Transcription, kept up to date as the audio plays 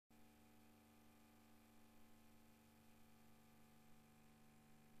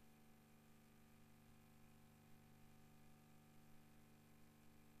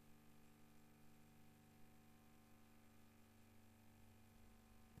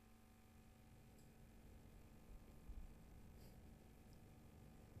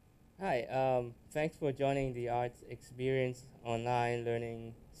Hi, thanks for joining the Arts Experience online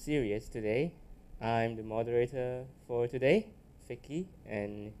learning series today. I'm the moderator for today, Vicky,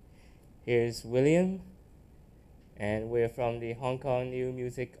 and here's William, and we're from the Hong Kong New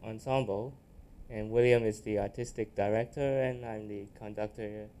Music Ensemble, and William is the artistic director, and I'm the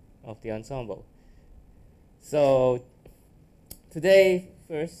conductor of the ensemble. So today,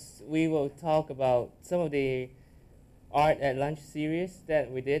 first, we will talk about some of the Art at Lunch series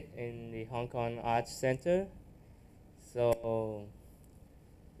that we did in the Hong Kong Arts Center. So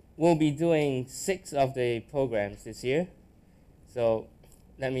we'll be doing 6 of the programs this year. So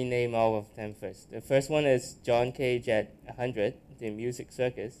let me name all of them first. The first one is John Cage at 100, the music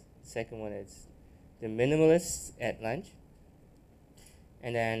circus. Second one is the Minimalists at Lunch.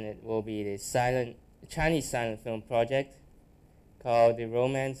 And then it will be the Chinese silent film project called The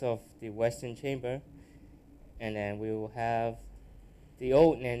Romance of the Western Chamber. And then we will have the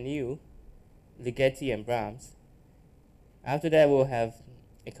old and new, Ligeti and Brahms. After that, we'll have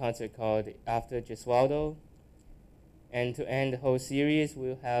a concert called After Gesualdo. And to end the whole series,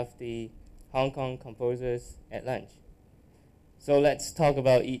 we'll have the Hong Kong composers at lunch. So let's talk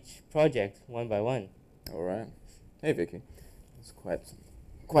about each project one by one. All right. Hey, Vicky. It's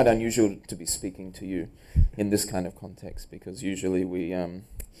quite unusual to be speaking to you in this kind of context because usually we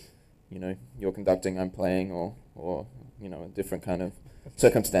you're conducting, I'm playing, or a different kind of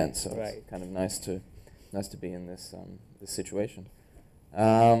circumstance. So Right. it's kind of nice to be in this situation.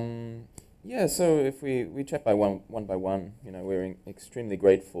 So if we chat by one by one, we're extremely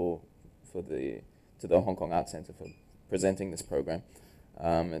grateful to the Hong Kong Arts Centre for presenting this program.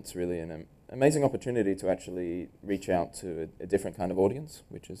 It's really an amazing opportunity to actually reach out to a different kind of audience,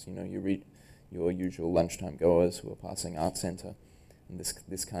 which is your usual lunchtime goers who are passing Arts Centre.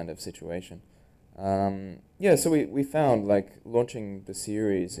 This kind of situation. So we found launching the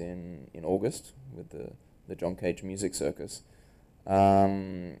series in August with the John Cage Music Circus.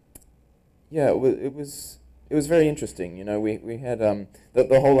 It was very interesting. We had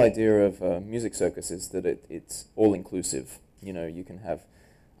the whole idea of music circus is that it's all inclusive. You can have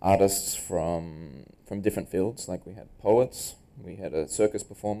artists from different fields. Like we had poets, we had a circus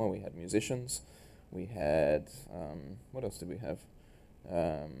performer, we had musicians, we had what else did we have?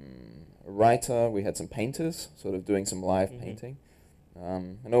 A writer, we had some painters sort of doing some live painting,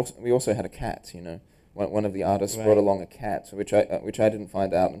 and we also had a cat. One of the artists brought along a cat, which I didn't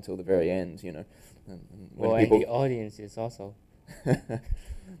find out until the very end. And the audience is also and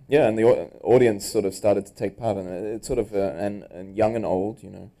the audience sort of started to take part in it. It's sort of and young and old.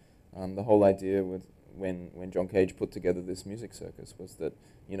 The whole idea with when John Cage put together this music circus was that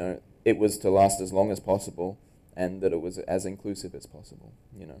it was to last as long as possible, and that it was as inclusive as possible,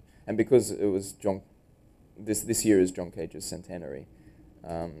 And because it was this year is John Cage's centenary,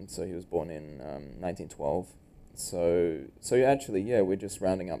 so he was born in 1912. So actually, we're just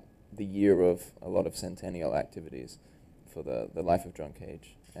rounding up the year of a lot of centennial activities for the life of John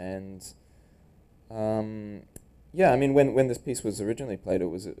Cage. And when this piece was originally played, it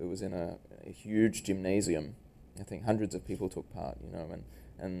was in a huge gymnasium. I think hundreds of people took part,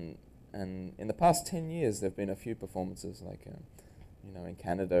 and in the past 10 years, there have been a few performances in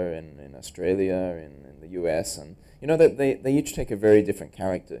Canada and in Australia and in the US, and that they each take a very different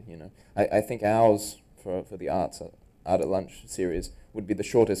character. I think ours for the Art at Lunch series would be the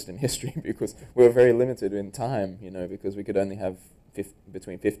shortest in history because we were very limited in time. Because we could only have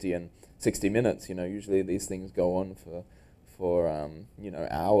between 50 and 60 minutes. Usually these things go on for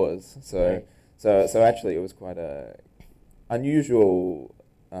hours. So actually, it was quite a unusual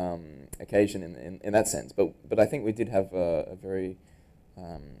occasion in that sense, but I think we did have a very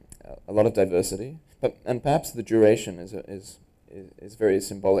a lot of diversity, and perhaps the duration is very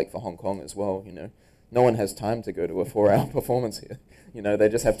symbolic for Hong Kong as well. No one has time to go to a 4-hour performance here. They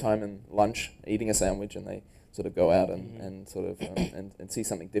just have time in lunch, eating a sandwich, and they sort of go out and sort of and see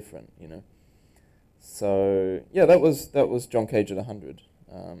something different. So that was John Cage at 100,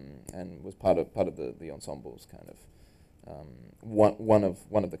 and was part of the ensemble's kind of. One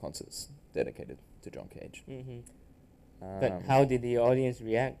of the concerts dedicated to John Cage. But how did the audience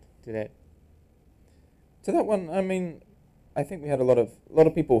react to that? To that one, I mean, I think we had a lot of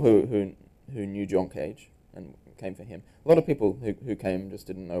people who knew John Cage and came for him. A lot of people who came just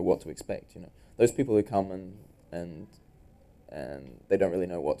didn't know what to expect. Those people who come and they don't really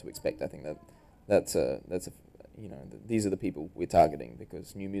know what to expect. I think that's these are the people we're targeting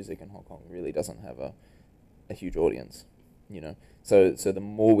because new music in Hong Kong really doesn't have a huge audience. So the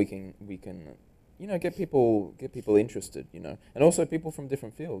more we can get people interested, and also people from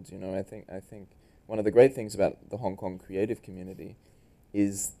different fields. I think one of the great things about the Hong Kong creative community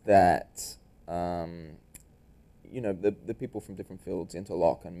is that the people from different fields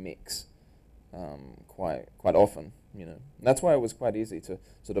interlock and mix quite often. And that's why it was quite easy to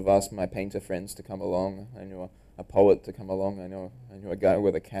sort of ask my painter friends to come along. I knew a poet to come along. I knew a guy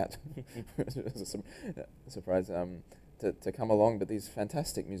with a cat. It was a surprise to come along. But these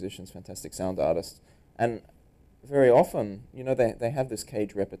fantastic musicians, fantastic sound artists, and very often, they have this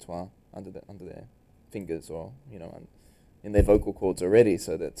cage repertoire under their fingers, or in their vocal cords already,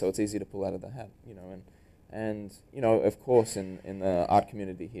 so it's easy to pull out of the hat. And of course, in the art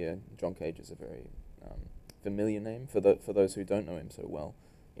community here, John Cage is a very familiar name for those who don't know him so well.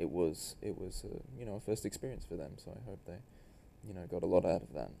 It was a first experience for them, so I hope they got a lot out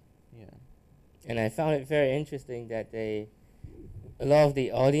of that. Yeah. And I found it very interesting that a lot of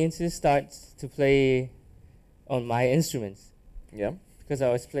the audiences start to play on my instruments. Yeah. Because I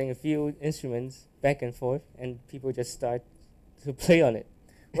was playing a few instruments back and forth, and people just start to play on it.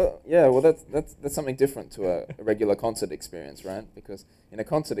 Well, yeah. Well, that's something different to a regular concert experience, right? Because in a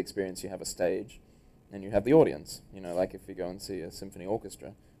concert experience, you have a stage, and you have the audience. Like if you go and see a symphony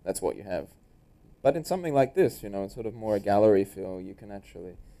orchestra, that's what you have. But in something like this, it's sort of more a gallery feel. You can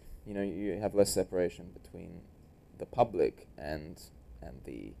actually, you have less separation between the public and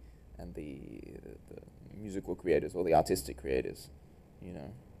the musical creators or the artistic creators,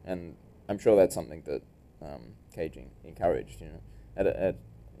 And I'm sure that's something that Cage encouraged.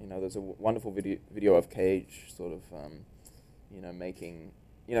 There's a wonderful video of Cage sort of, making,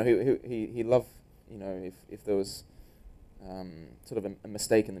 he loved, if there was sort of a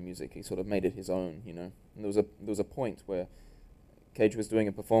mistake in the music, he sort of made it his own, And there was a point where Cage was doing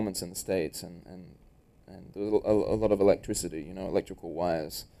a performance in the States, and there was a lot of electricity, electrical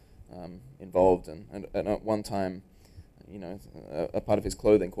wires involved, and at one time, a part of his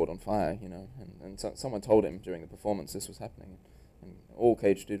clothing caught on fire, and someone told him during the performance this was happening, and all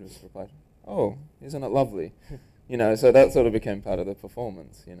Cage did was reply, "Oh, isn't it lovely?" So that sort of became part of the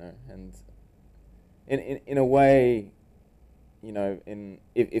performance, and in a way,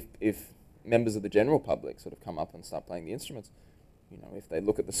 if members of the general public sort of come up and start playing the instruments, if they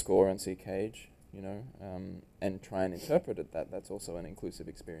look at the score and see Cage, and try and interpret it, that's also an inclusive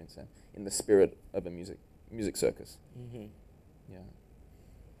experience, and in the spirit of a music circus. Mm-hmm. Yeah.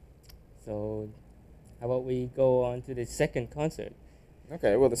 So, how about we go on to the second concert?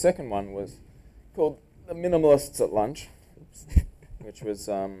 Okay. Well, the second one was called "The Minimalists at Lunch," which was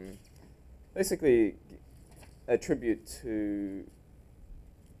basically a tribute to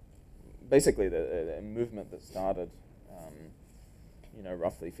basically the movement that started,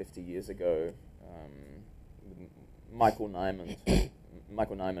 roughly 50 years ago. Michael Nyman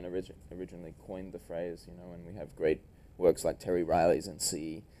originally coined the phrase, and we have great works like Terry Riley's and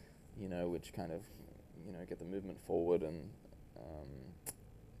C, which kind of, get the movement forward. And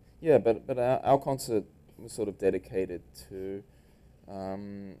but our concert was sort of dedicated to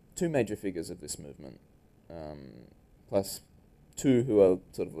two major figures of this movement, plus two who are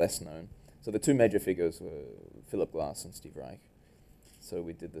sort of less known. So the two major figures were Philip Glass and Steve Reich. So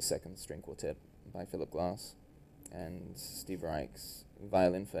we did the second string quartet by Philip Glass and Steve Reich's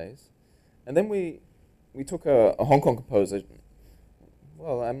violin phase. And then we took a Hong Kong composer.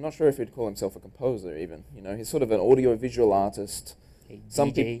 Well, I'm not sure if he'd call himself a composer even. He's sort of an audio-visual artist.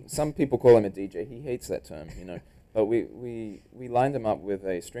 Some people call him a DJ. He hates that term, But we lined him up with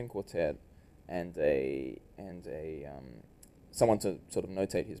a string quartet and someone to sort of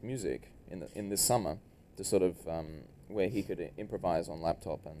notate his music in this summer, to sort of where he could improvise on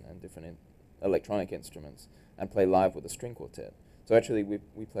laptop and different electronic instruments and play live with a string quartet. So actually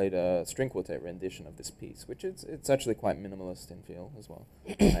we played a string quartet rendition of this piece, which it's actually quite minimalist in feel as well.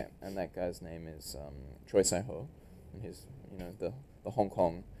 and that guy's name is Choi Sai-ho, and he's the Hong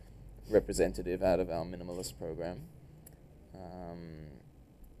Kong representative out of our minimalist program.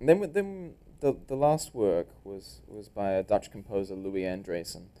 And then the last work was by a Dutch composer, Louis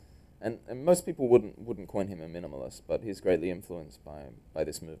Andriessen. And most people wouldn't coin him a minimalist, but he's greatly influenced by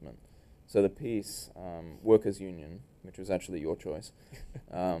this movement. So the piece, Workers' Union, which was actually your choice,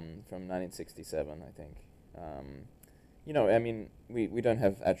 from 1967, I think. We don't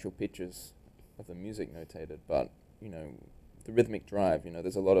have actual pictures of the music notated, but the rhythmic drive.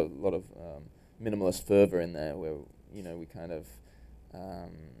 There's a lot of minimalist fervor in there, where we kind of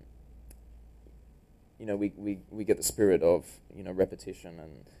we get the spirit of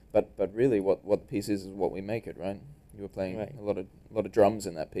repetition, but really what the piece is what we make it, right? You were playing right. a lot of drums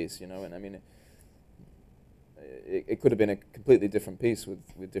in that piece, and I mean it could have been a completely different piece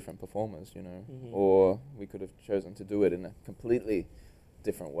with different performers, Mm-hmm. or we could have chosen to do it in a completely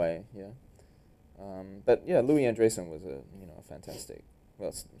different way, yeah. But yeah, Louis Andriessen was a fantastic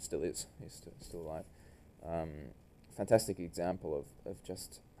well, still is. He's still alive. Fantastic example of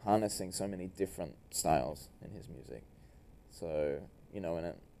just harnessing so many different styles in his music. So,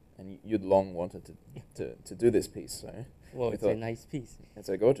 and you'd long wanted to do this piece, so Well, it's a nice piece. It's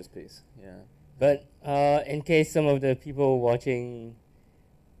a gorgeous piece, yeah. But in case some of the people watching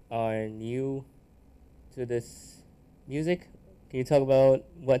are new to this music, can you talk about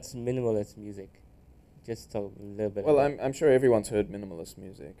what's minimalist music? Just talk a little bit. Well, I'm sure everyone's heard minimalist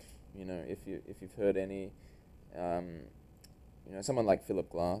music. If you've heard any, someone like Philip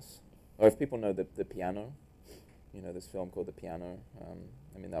Glass, or if people know the Piano, this film called The Piano.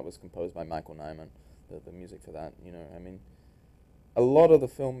 That was composed by Michael Nyman. The music for that, a lot of the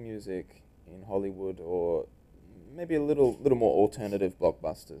film music in Hollywood, or maybe a little more alternative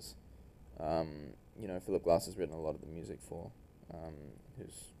blockbusters. Philip Glass has written a lot of the music for,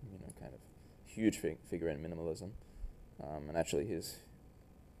 who's kind of huge figure in minimalism, and actually his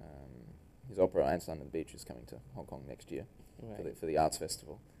opera Einstein on the Beach is coming to Hong Kong next year, right, for the arts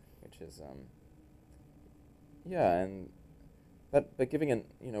festival, which is but giving an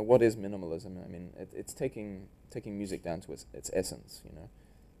what is minimalism? It's taking music down to its essence,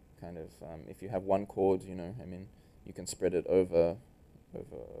 kind of if you have one chord, you can spread it over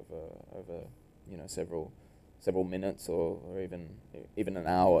several minutes or even an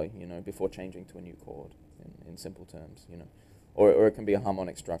hour, before changing to a new chord in simple terms, or it can be a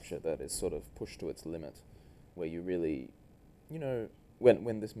harmonic structure that is sort of pushed to its limit, where you really,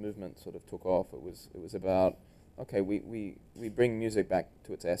 when this movement sort of took off, it was about, okay, we bring music back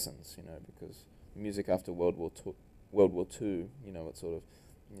to its essence, because music after World War II, it's sort of,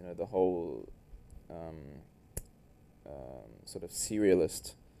 the whole sort of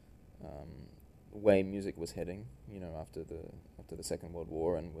serialist way music was heading, after the Second World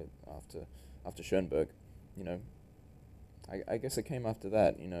War and after Schoenberg, I guess it came after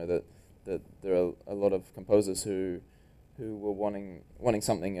that, that there are a lot of composers who were wanting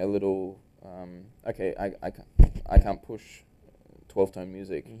something a little, okay, I can't push 12-tone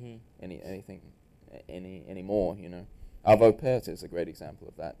music anymore, Arvo Pärt is a great example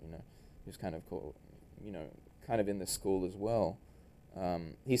of that, who's kind of called, kind of in this school as well.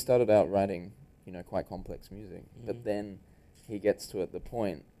 He started out writing, quite complex music, but then he gets to the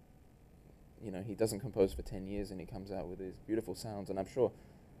point, he doesn't compose for 10 years and he comes out with these beautiful sounds, and I'm sure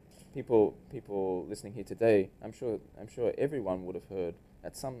people listening here today, I'm sure everyone would have heard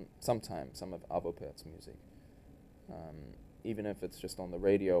at some time some of Arvo Pärt's music, even if it's just on the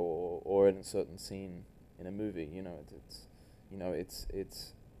radio or in a certain scene in a movie.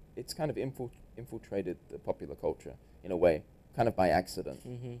 It's kind of infiltrated the popular culture in a way, kind of by accident,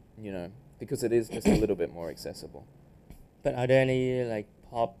 because it is just a little bit more accessible. But are there any like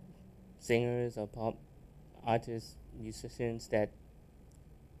pop singers or pop artists, musicians that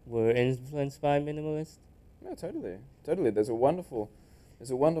were influenced by minimalists? No, totally. There's a wonderful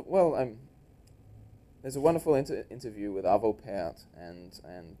interview with Arvo Pärt and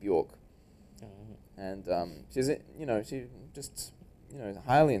Björk, and she's she just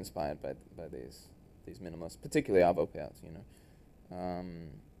highly inspired by these minimalists, particularly Arvo Pärt,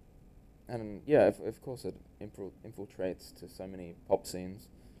 and yeah, of course it infiltrates to so many pop scenes.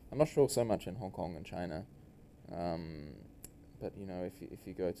 I'm not sure so much in Hong Kong and China, but if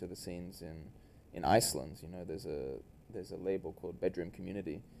you go to the scenes in Iceland, there's a label called Bedroom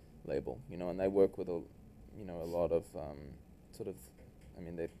Community label, and they work with a lot of sort of,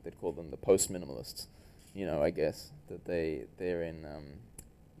 they'd call them the post-minimalists, I guess, that they're in,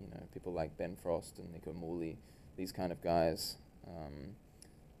 people like Ben Frost and Nico Mooley, these kind of guys,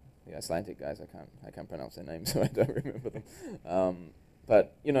 the Icelandic guys, I can't pronounce their names, so I don't remember them.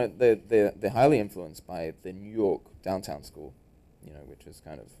 But they're highly influenced by the New York downtown school, which is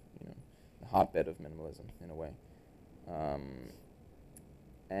kind of the heartbed of minimalism in a way,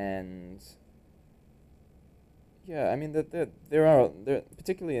 and yeah, there are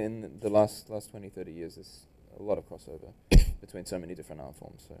particularly in the last 20, 30 years, there's a lot of crossover between so many different art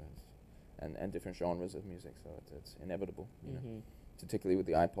forms, and different genres of music, so it's inevitable, particularly with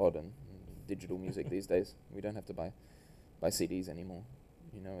the iPod and digital music these days. We don't have to buy CDs anymore.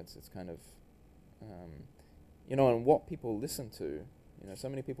 It's kind of, and what people listen to. So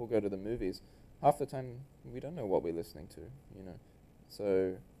many people go to the movies. Half the time, we don't know what we're listening to.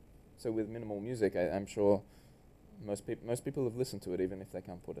 So with minimal music, I'm sure most people have listened to it, even if they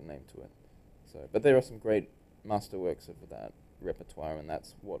can't put a name to it. But there are some great masterworks of that repertoire, and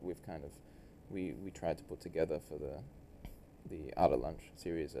that's what we've kind of we tried to put together for the Art at Lunch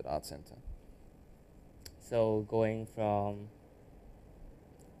series at Art Center. So going from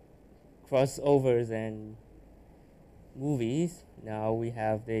crossovers and movies, now we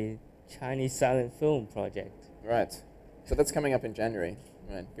have the Chinese silent film project. Right. So that's coming up in January.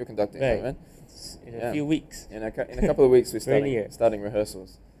 Right. You're conducting Right. that, right? It's in Yeah. a few weeks. In a couple of weeks, we're Very near. starting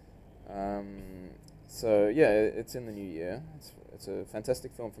rehearsals. So yeah, it's in the new year. It's a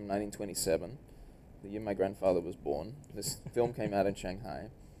fantastic film from 1927, the year my grandfather was born. This film came out in Shanghai,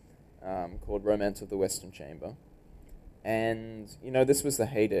 called Romance of the Western Chamber, and this was the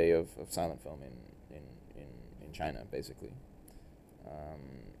heyday of silent film in China, basically.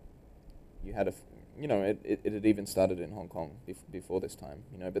 You had it had even started in Hong Kong before this time,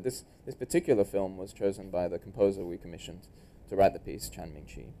 but this particular film was chosen by the composer we commissioned to write the piece, Chan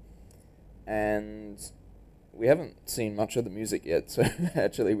Ming-chi. And we haven't seen much of the music yet, so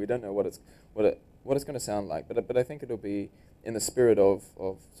actually we don't know what it's going to sound like. But I think it'll be in the spirit of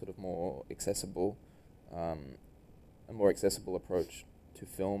sort of more accessible, a more accessible approach to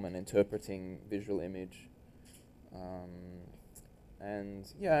film and interpreting visual image.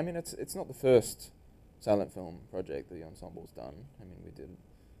 And yeah, I mean it's not the first silent film project the ensemble's done. I mean, we did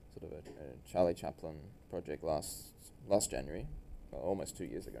sort of a Charlie Chaplin project last January, almost 2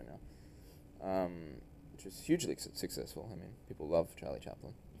 years ago now, which was hugely successful. I mean, people love Charlie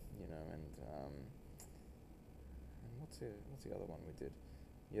Chaplin, and what's the other one we did?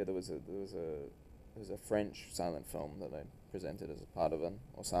 Yeah, there was a French silent film that I presented as a part of an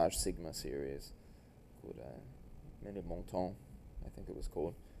Osage Sigma series called Mene Monton, I think it was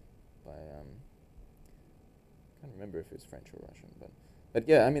called, by I can't remember if it was French or Russian, but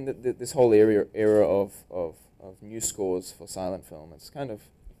yeah, I mean this whole era of new scores for silent film, it's kind of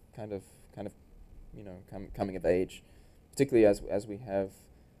coming of age, particularly as we have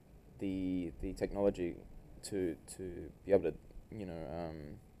the technology to be able to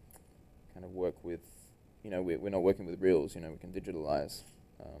kind of work with, we're not working with reels, we can digitalize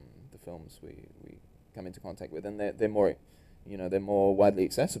the films we come into contact with, and they're more they're more widely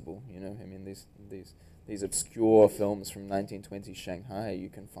accessible. I mean these obscure films from 1920 Shanghai you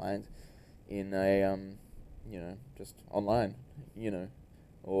can find in a just online,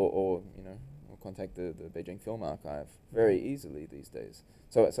 or contact the Beijing Film Archive very easily these days.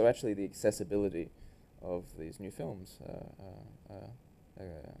 So actually the accessibility of these new films,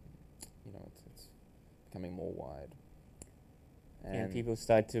 it's becoming more wide. And people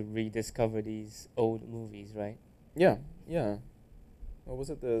start to rediscover these old movies, right? Yeah. Or was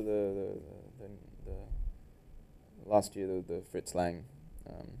it the last year the Fritz Lang,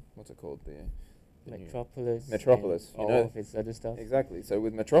 what's it called, the Metropolis, all of its other stuff. Exactly. So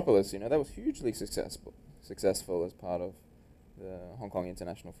with Metropolis, that was hugely successful as part of the Hong Kong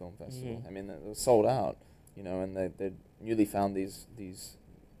International Film Festival. Mm-hmm. I mean, it was sold out, and they newly found these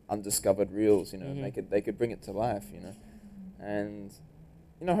undiscovered reels, Mm-hmm. and they could bring it to life, and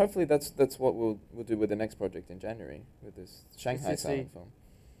hopefully that's what we'll do with the next project in January with this Shanghai silent film.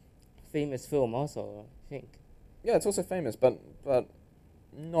 Famous film, also, I think. Yeah, it's also famous, but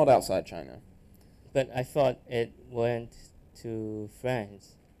not outside China. But I thought it went to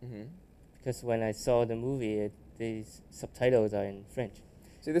France, Mm-hmm. because when I saw the movie, these subtitles are in French.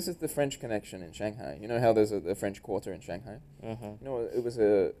 See, this is the French connection in Shanghai. You know how there's a French Quarter in Shanghai? Uh-huh. It was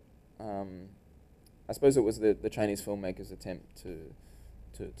I suppose it was the Chinese filmmakers' attempt to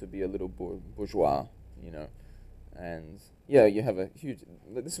be a little bourgeois, and yeah, you have a huge.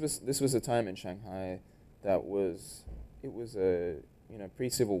 This was a time in Shanghai that was a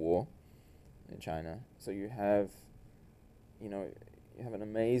pre-Civil War in China. So you have an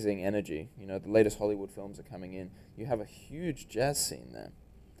amazing energy. The latest Hollywood films are coming in. You have a huge jazz scene there.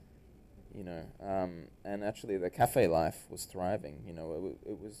 And actually the cafe life was thriving. It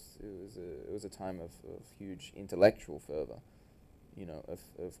was a time of huge intellectual fervor.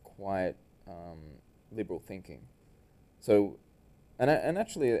 Of quiet liberal thinking. So, and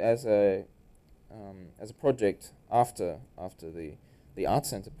actually as a project after the Art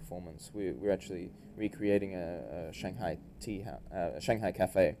Center performance, we're actually recreating a Shanghai a Shanghai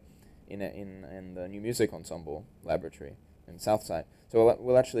cafe in the New Music Ensemble Laboratory in Southside. So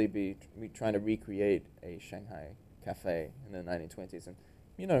we'll actually be trying to recreate a Shanghai cafe in the 1920s, and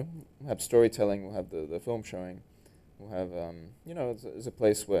we'll have storytelling, we'll have the film showing, we'll have it's a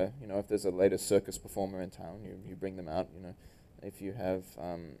place where if there's a latest circus performer in town, you bring them out. If you have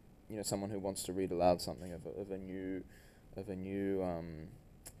someone who wants to read aloud something of a new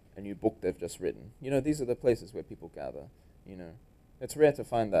book they've just written. These are the places where people gather. It's rare to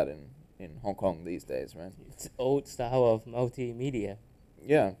find that in Hong Kong these days, right? It's old style of multimedia.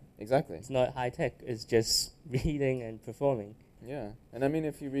 Yeah, exactly. It's not high tech. It's just reading and performing. Yeah, and I mean,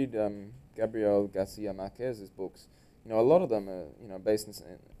 if you read Gabriel Garcia Marquez's books, a lot of them are based in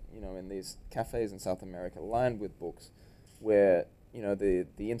these cafes in South America, lined with books where the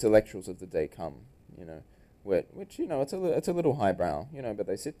intellectuals of the day come, which it's a little highbrow, but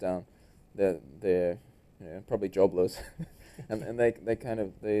they sit down, they're probably jobless, and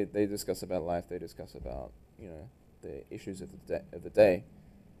they discuss about life, they discuss about the issues of the day,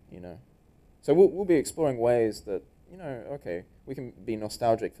 So we'll be exploring ways that okay, we can be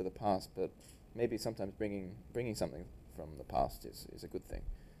nostalgic for the past, but maybe sometimes bringing something from the past is a good thing,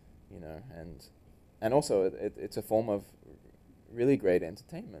 and also it's a form of really great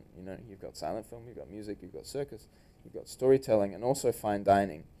entertainment. You've got silent film, you've got music, you've got circus, you've got storytelling, and also fine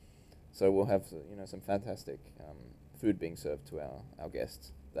dining. So we'll have some fantastic food being served to our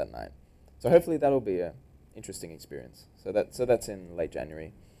guests that night. So hopefully that'll be a interesting experience. So that's in late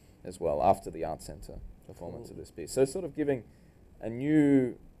January as well, after the Arts Centre performance of this piece. So sort of giving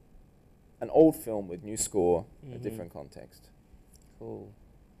an old film with new score, a different context. Cool.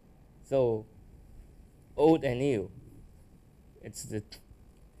 So, old and new. It's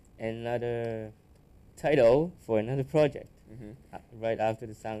another title for another project. Right after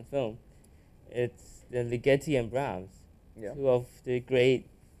the sound film. It's the Ligeti and Brahms, two of the great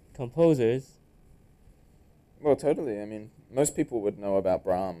composers. Well, totally. I mean, most people would know about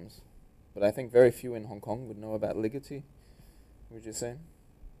Brahms, but I think very few in Hong Kong would know about Ligeti. Would you say?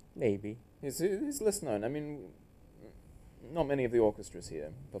 Maybe. He's less known. I mean, not many of the orchestras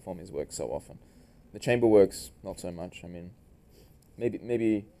here perform his work so often. The chamber works, not so much. I mean,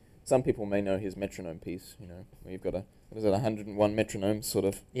 maybe some people may know his metronome piece, where you've got 101 metronomes, sort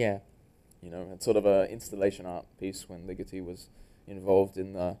of. Yeah. It's sort of an installation art piece when Ligeti was involved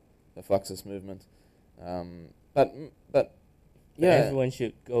in the Fluxus movement. But yeah. Everyone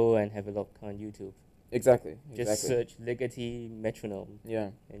should go and have a look on YouTube. Exactly. Just search Ligeti metronome.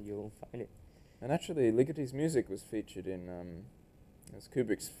 Yeah. And you'll find it. And actually, Ligeti's music was featured in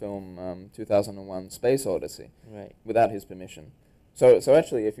Kubrick's film 2001: Space Odyssey. Right. Without his permission. So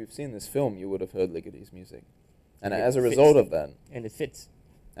actually, if you've seen this film, you would have heard Ligeti's music. And as a result of that... And it fits.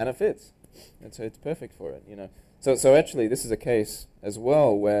 And it fits. And so it's perfect for it, So actually, this is a case as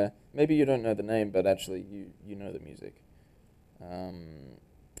well where maybe you don't know the name, but actually you know the music.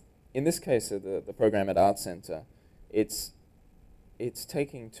 In this case, the program at Arts Centre, it's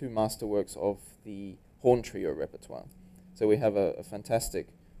taking two masterworks of the horn trio repertoire. So we have a fantastic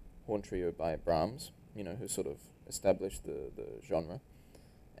horn trio by Brahms, who sort of established the genre.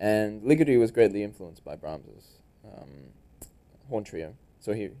 And Ligeti was greatly influenced by Brahms's horn trio.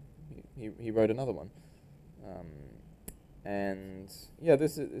 So he wrote another one. And yeah,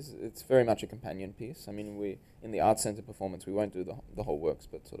 it's very much a companion piece. I mean, in the Arts Centre performance, we won't do the whole works,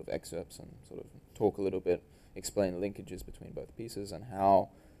 but sort of excerpts and sort of talk a little bit, explain linkages between both pieces and how,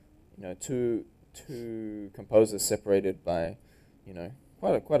 two composers separated by,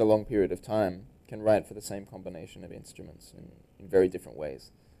 quite a long period of time can write for the same combination of instruments in very different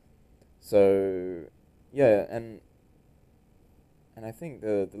ways. So yeah, and I think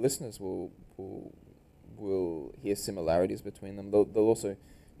the listeners will hear similarities between them. They'll also,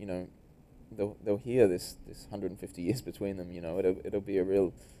 they'll hear this 150 years between them. It'll be a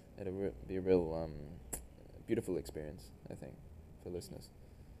real beautiful experience, I think, for listeners.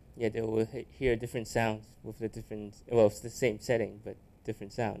 Yeah, they will hear different sounds with the different. Well, it's the same setting, but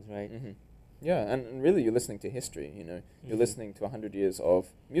different sounds, right? Mm-hmm. Yeah, and really, you're listening to history. You're listening to 100 years of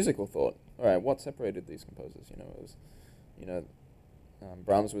musical thought. All right, what separated these composers? It was,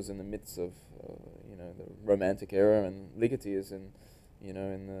 Brahms was in the midst of, the Romantic era, and Ligeti is in the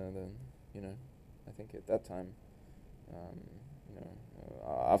I think at that time,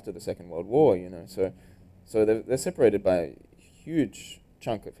 after the Second World War, so they're separated by a huge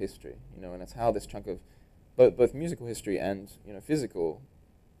chunk of history, and it's how this chunk of both musical history and physical,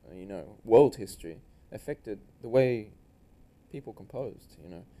 world history affected the way people composed,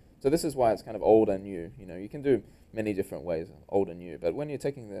 So this is why it's kind of old and new. You can do many different ways, old and new, but when you're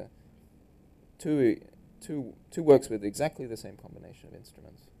taking the two works with exactly the same combination of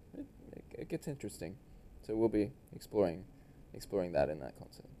instruments, it gets interesting. So we'll be exploring that in that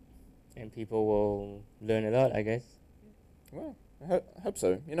concert. And people will learn a lot, I guess. Well, I hope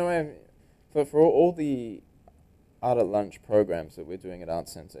so. For all the Art at Lunch programs that we're doing at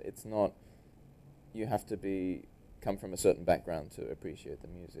Arts Centre, it's not you have to come from a certain background to appreciate the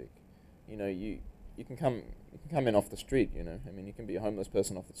music. You can come in off the street. I mean, you can be a homeless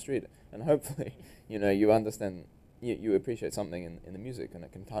person off the street, and hopefully, you understand, you appreciate something in the music, and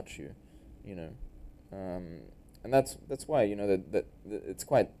it can touch you. And that's why that it's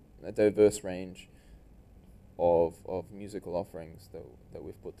quite a diverse range of musical offerings that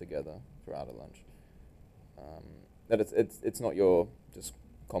we've put together for Art at Lunch. That it's not your just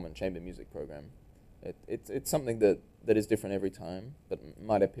common chamber music program. It's something that is different every time, but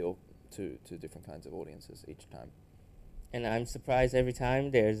might appeal to different kinds of audiences each time. And I'm surprised every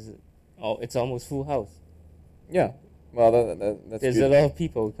time it's almost full house. Yeah, well, that's There's a lot of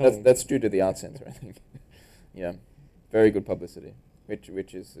people coming. That's due to the art center, I think. Yeah, very good publicity, which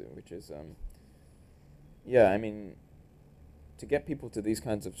is yeah. I mean, to get people to these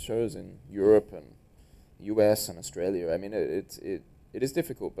kinds of shows in Europe and U.S. and Australia, I mean, it is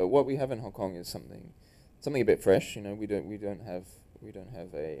difficult. But what we have in Hong Kong is something a bit fresh. You know, we don't have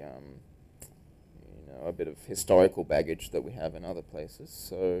a a bit of historical baggage that we have in other places.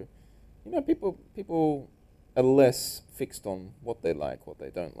 So, you know, people are less fixed on what they like, what they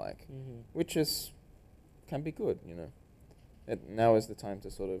don't like, which can be good. You know, now is the time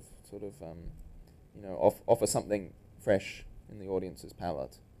to sort of offer something fresh in the audience's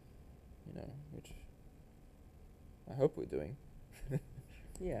palate. You know, which I hope we're doing.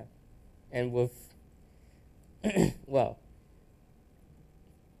 Yeah, and with well,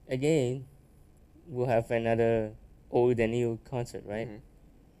 again, we'll have another old and new concert, right?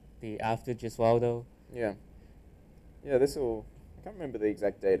 The after Gesualdo. Yeah. Yeah, this will. I can't remember the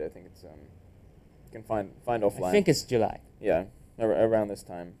exact date. I think it's you can find offline. I think it's July. Yeah, around this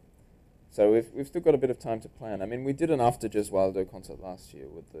time. So we've still got a bit of time to plan. I mean, we did an after Gesualdo concert last year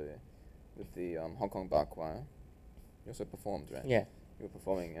with the Hong Kong Bar Choir. You also performed, right? Yeah. You were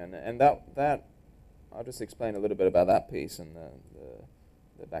performing, and that I'll just explain a little bit about that piece and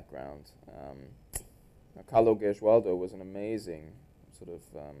the background. Carlo Gesualdo was an amazing sort of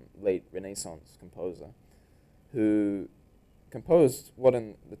late Renaissance composer who composed what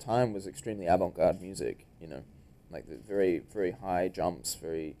in the time was extremely avant-garde music, you know, like the very, very high jumps,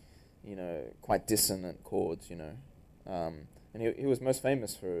 very, you know, quite dissonant chords, you know. And he was most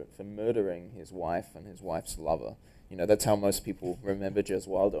famous for murdering his wife and his wife's lover. You know, that's how most people remember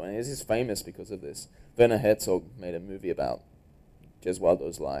Gesualdo. And he's famous because of this. Werner Herzog made a movie about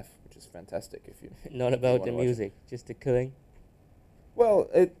Gesualdo's life, which is fantastic if you... Not about the music, just the killing. Well,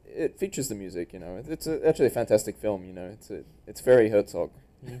 it features the music, you know. It's actually a fantastic film, you know. It's very Herzog.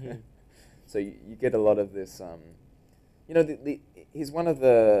 So you get a lot of this, you know, he's one of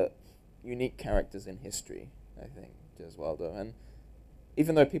the unique characters in history, I think, Gesualdo. And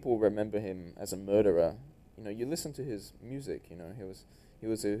even though people remember him as a murderer, you know, you listen to his music, you know, he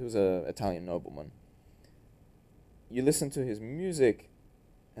was a Italian nobleman. You listen to his music,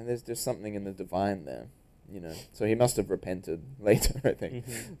 and there's just something in the divine there, you know. So he must have repented later, I think.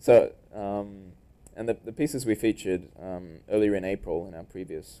 So, and the pieces we featured earlier in April in our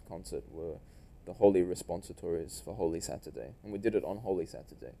previous concert were the Holy Responsitories for Holy Saturday, and we did it on Holy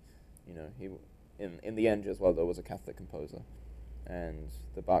Saturday. You know, in the end, Gesualdo was a Catholic composer, and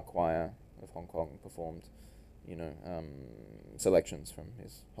the Bar Choir of Hong Kong performed, you know, selections from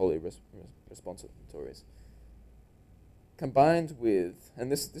his Holy Responsitories. Combined with,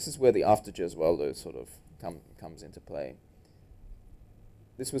 and this is where the after Gesualdo sort of comes into play.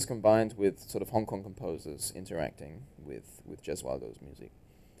 This was combined with sort of Hong Kong composers interacting with Gesualdo's music,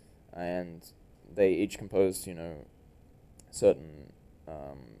 and they each composed, you know, certain.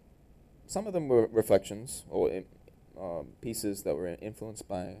 Some of them were reflections or pieces that were influenced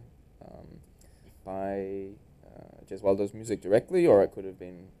by Gesualdo's music directly, or it could have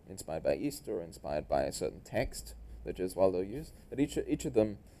been inspired by East or inspired by a certain text that Gesualdo used. But each of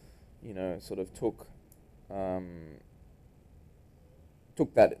them, you know, sort of took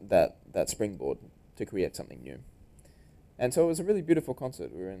that springboard to create something new. And so it was a really beautiful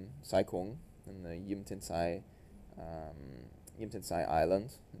concert. We were in Sai Kung, in the Yim Tin Sai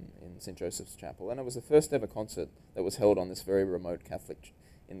Island in St. Joseph's Chapel, and it was the first ever concert that was held on this very remote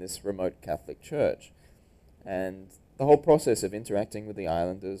remote Catholic church. And the whole process of interacting with the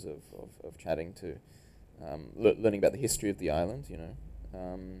islanders, of chatting to, learning about the history of the island, you know,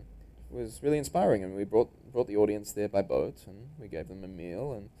 was really inspiring. And we brought the audience there by boat, and we gave them a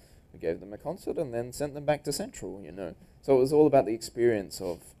meal, and we gave them a concert, and then sent them back to Central, you know. So it was all about the experience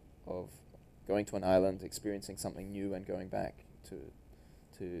of going to an island, experiencing something new, and going back to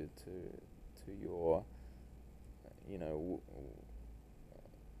your, you know,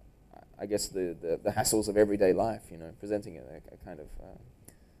 I guess the hassles of everyday life, you know, presenting a kind of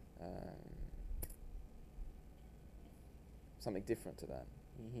something different to that.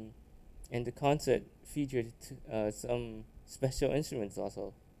 And the concert featured some special instruments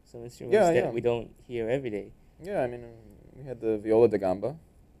also, some instruments that we don't hear every day. Yeah, I mean, we had the viola da gamba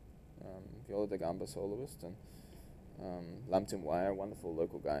soloist, and Lam Tin Wai, a wonderful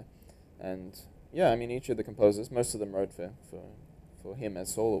local guy. And yeah, I mean, each of the composers, most of them wrote for him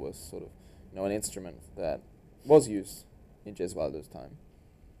as soloist, sort of, you know, an instrument that was used in Gesualdo's time.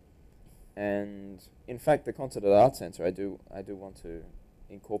 And in fact, the concert at Art Center, I do want to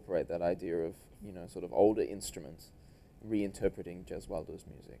incorporate that idea of, you know, sort of older instruments reinterpreting Gesualdo's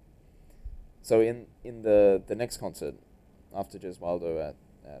music. So in the next concert after Gesualdo at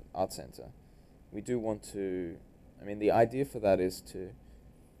Art Center, we do want to, I mean, the idea for that is to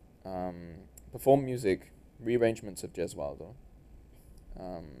perform music, rearrangements of Gesualdo,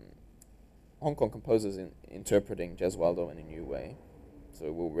 Hong Kong composers interpreting Gesualdo in a new way.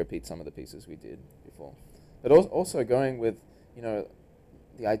 So we'll repeat some of the pieces we did before. But also going with, you know,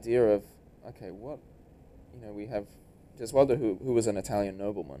 the idea of, okay, what, you know, we have Gesualdo who was an Italian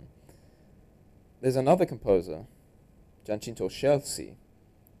nobleman. There's another composer, Giacinto Scelsi,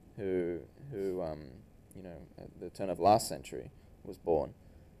 who you know, at the turn of last century was born.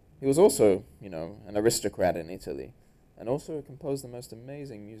 He was also, you know, an aristocrat in Italy, and also composed the most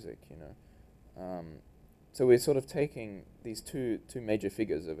amazing music, you know. So we're sort of taking these two major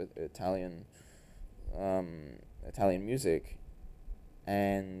figures of Italian music,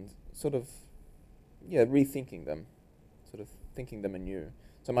 and sort of, yeah, rethinking them, sort of thinking them anew.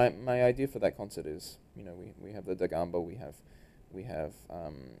 So my idea for that concert is, you know, we have the Da Gamba, we have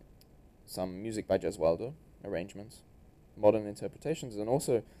some music by Gesualdo, arrangements, modern interpretations, and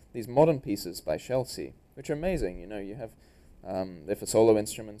also these modern pieces by Scelsi, which are amazing. You know, you have they're for solo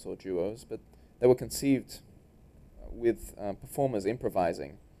instruments or duos, but they were conceived with performers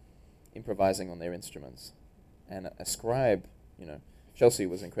improvising on their instruments, and a scribe. You know, Scelsi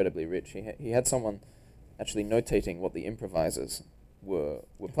was incredibly rich. He had someone actually notating what the improvisers were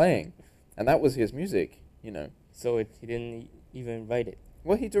playing, and that was his music. You know, So he didn't even write it.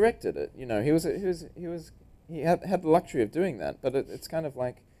 well, he directed it. You know, he had the luxury of doing that. But it's kind of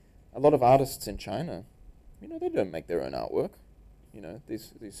like a lot of artists in China. You know, they don't make their own artwork. You know,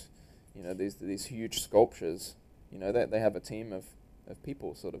 these huge sculptures. You know, they have a team of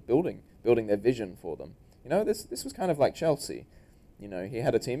people sort of building their vision for them. You know, this was kind of like Chelsea. You know, he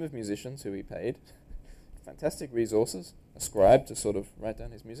had a team of musicians who he paid fantastic resources, a scribe to sort of write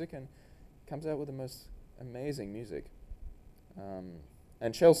down his music, and comes out with the most amazing music.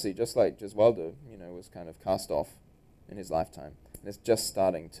 And Chelsea, just like Gesualdo, you know, was kind of cast off in his lifetime, and it's just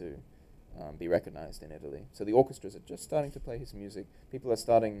starting to be recognized in Italy. So the orchestras are just starting to play his music. People are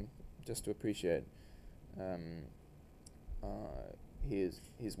starting just to appreciate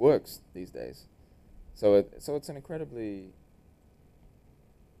his works these days. So it's an incredibly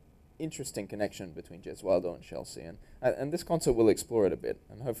interesting connection between Gesualdo and Chelsea, and this concert will explore it a bit,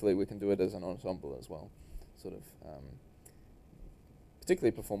 and hopefully we can do it as an ensemble as well, sort of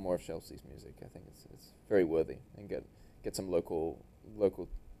particularly perform more of Chelsea's music. I think it's very worthy, and get some local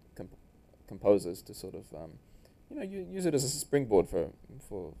composers to sort of you know, use it as a springboard for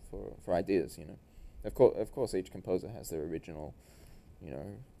ideas. You know, of course each composer has their original, you know,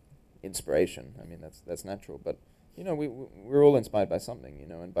 inspiration. I mean, that's natural, but you know, we're all inspired by something, you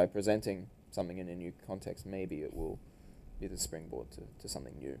know, and by presenting something in a new context, maybe it will be the springboard to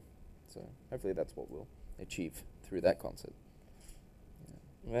something new. So hopefully that's what we'll achieve through that concert.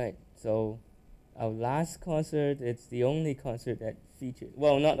 Right. So our last concert, it's the only concert that features,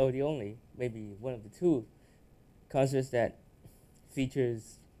 well, not the only, maybe one of the two concerts that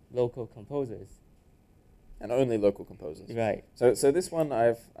features local composers. And only local composers. Right. So this one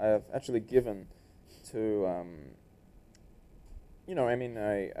I've actually given to you know, I mean,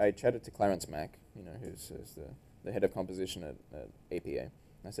 I chatted to Clarence Mack, you know, who's the head of composition at APA.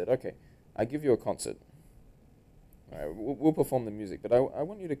 I said, okay, I give you a concert. All right, we'll perform the music, but I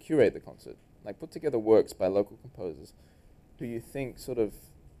want you to curate the concert, like put together works by local composers who you think sort of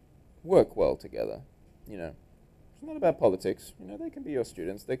work well together. You know, it's not about politics. You know, they can be your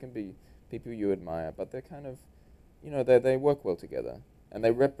students, they can be people you admire, but they're kind of, you know, they work well together, and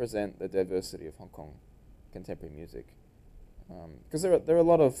they represent the diversity of Hong Kong contemporary music. Because there are a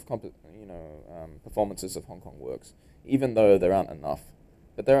lot of performances of Hong Kong works, even though there aren't enough.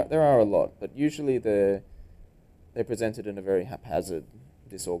 But there are a lot. But usually they're presented in a very haphazard,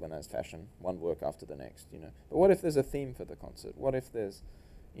 disorganized fashion, one work after the next. You know. But what if there's a theme for the concert? What if there's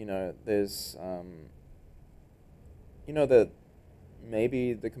that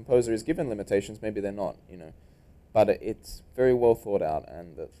maybe the composer is given limitations, maybe they're not. You know, but it's very well thought out,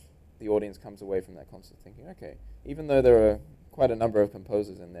 and that the audience comes away from that concert thinking, okay, even though there are quite a number of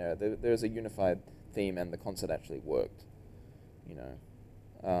composers in there's a unified theme, and the concert actually worked, you know.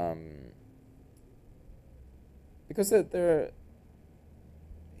 Because there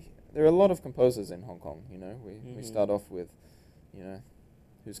are a lot of composers in Hong Kong, you know. We start off with, you know,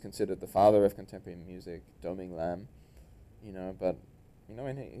 who's considered the father of contemporary music, Do Ming Lam, you know, but, you know,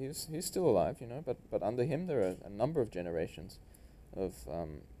 and he's still alive, you know, but under him there are a number of generations of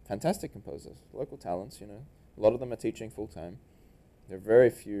fantastic composers, local talents. You know, a lot of them are teaching full time. There are very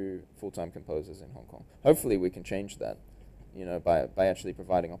few full-time composers in Hong Kong. Hopefully, we can change that. You know, by actually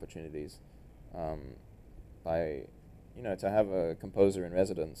providing opportunities, by to have a composer in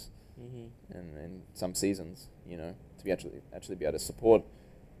residence in some seasons. You know, to be actually be able to support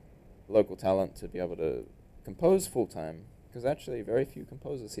local talent to be able to compose full time, because actually very few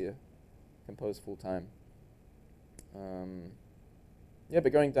composers here compose full time. Yeah,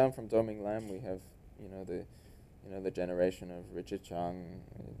 but going down from Doming Lam, we have the generation of Richard Chang,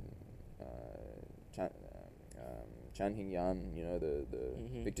 Chan Hing Yan,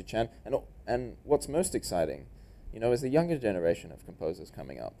 the Victor Chan, and what's most exciting, is the younger generation of composers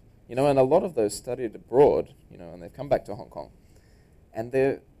coming up. And a lot of those studied abroad, and they've come back to Hong Kong, and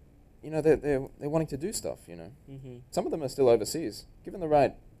they're wanting to do stuff. Some of them are still overseas. Given the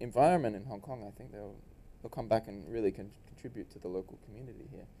right environment in Hong Kong, I think they'll come back and really contribute to the local community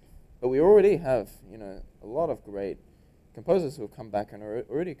here. But we already have, a lot of great composers who have come back and are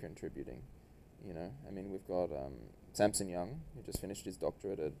already contributing. I mean, we've got Samson Young, who just finished his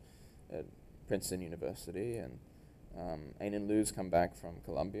doctorate at Princeton University, and Ainan Liu's come back from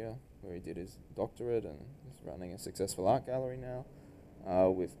Columbia, where he did his doctorate and is running a successful art gallery now.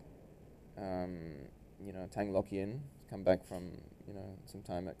 With Tang Lok Yin come back from some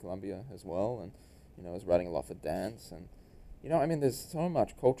time at Columbia as well, and is writing a lot for dance, and I mean, there's so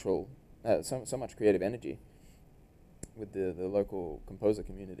much cultural, so much creative energy with the local composer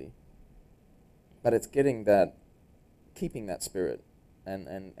community, but it's keeping that spirit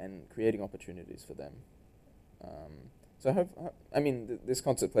and creating opportunities for them. So this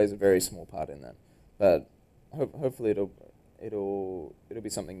concert plays a very small part in that, but hopefully it'll be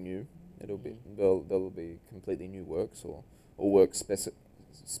something new. There'll be completely new works or works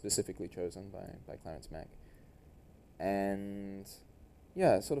specifically chosen by Clarence Mack, and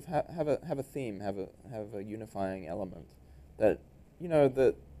sort of have a theme, have a unifying element that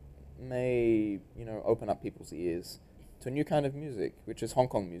that may open up people's ears to a new kind of music, which is Hong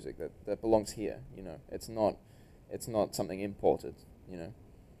Kong music that belongs here. It's not something imported.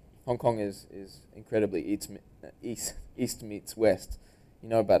 Hong Kong is incredibly east meets west,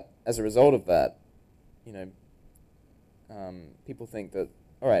 but as a result of that, people think that,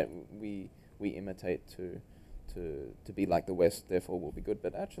 all right, we imitate to be like the West, therefore we'll be good.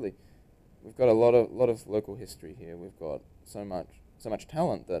 But actually, we've got a lot of local history here. We've got so much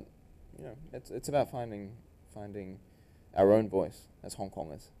talent that it's about finding our own voice as Hong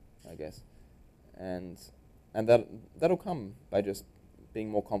Kongers, I guess, and that'll come by just being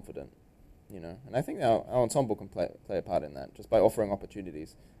more confident, And I think our ensemble can play a part in that, just by offering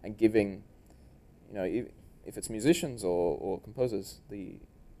opportunities and giving, if it's musicians or composers, the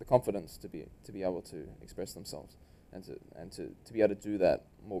confidence to be able to express themselves and to be able to do that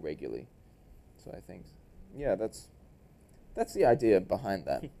more regularly. So I think, that's the idea behind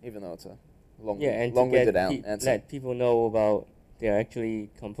that, even though it's a long-winded answer. Let people know about there are actually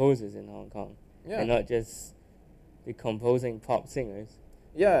composers in Hong Kong, and not just the composing pop singers.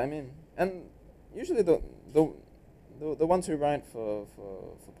 Yeah, I mean, and usually the ones who write for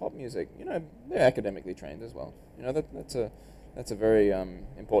pop music, they're academically trained as well. That's a very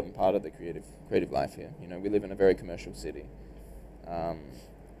important part of the creative life here. We live in a very commercial city.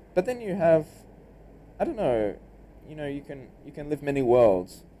 But then you have, I don't know, you can live many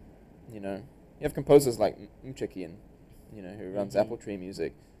worlds. You have composers like Mchekian, who runs Apple Tree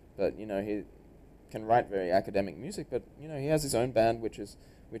Music, but he can write very academic music, but he has his own band, which is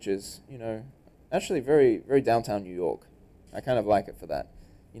actually very very downtown New York. I kind of like it for that,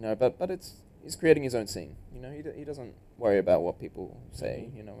 but he's creating his own scene. He doesn't worry about what people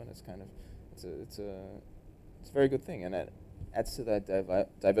say, and it's kind of it's a very good thing, and it adds to that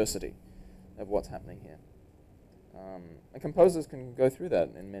diversity of what's happening here. And composers can go through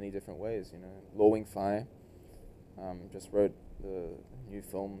that in many different ways. Lo Wing Fai just wrote the new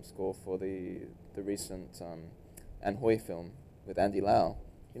film score for the recent An Hoi film with Andy Lau.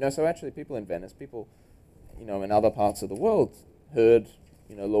 So actually people in Venice, people, in other parts of the world heard,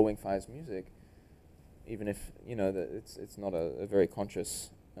 Lo Wing Fai's music, even if, that it's not a very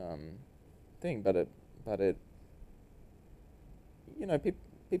conscious thing, but it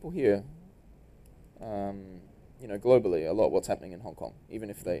people hear, globally a lot what's happening in Hong Kong, even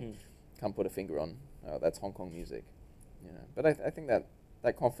if they can't put a finger on, that's Hong Kong music, But I think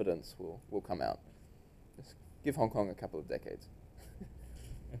that confidence will come out. Just give Hong Kong a couple of decades.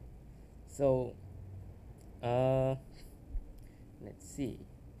 So, let's see.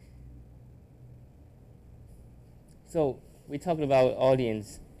 So we talked about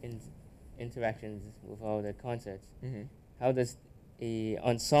audience interactions with all the concerts. Mm-hmm. How does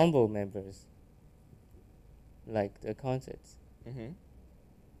ensemble members like the concerts? Mm-hmm.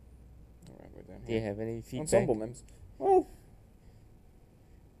 All right, we're down Do you here. have any feedback? Ensemble members. Well,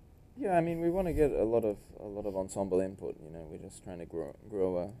 yeah, I mean, we want to get a lot of ensemble input. You know, we're just trying to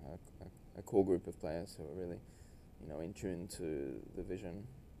grow a core group of players who are really, you know, in tune to the vision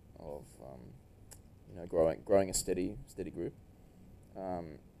of, you know, growing a steady group.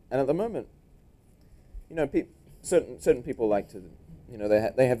 And at the moment, you know, certain people like to, you know,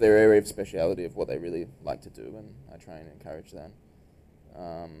 they have their area of speciality of what they really like to do, and I try and encourage that.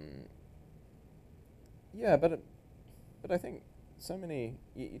 Yeah, but I think so many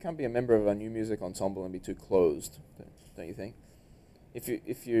you can't be a member of a new music ensemble and be too closed, don't you think? If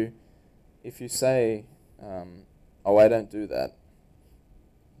you say, oh, I don't do that,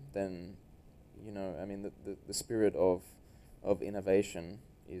 then, you know, I mean, the spirit of innovation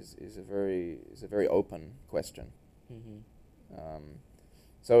is a very open question. Mm-hmm.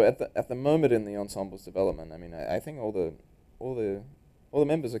 So at the moment in the ensemble's development, I mean, I think all the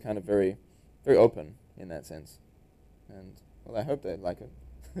members are kind of very open in that sense, and well, I hope they like it.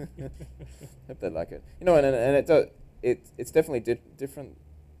 Hope they like it. You know, and it does. It's definitely different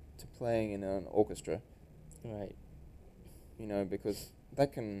to playing in an orchestra. Right. You know, because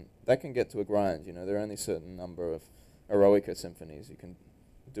that can get to a grind. You know, there are only a certain number of eroica symphonies you can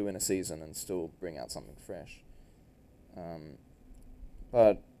do in a season and still bring out something fresh.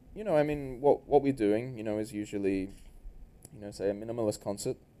 But you know, I mean, what we're doing, you know, is usually, you know, say a minimalist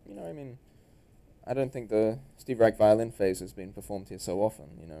concert. You know, I mean, I don't think the Steve Reich violin phase has been performed here so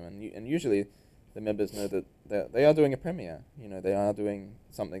often. You know, and usually the members know that they are doing a premiere. You know, they are doing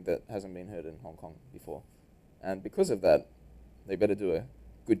something that hasn't been heard in Hong Kong before, and because of that, they better do a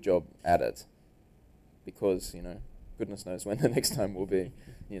good job at it. Because, you know, goodness knows when the next time will be.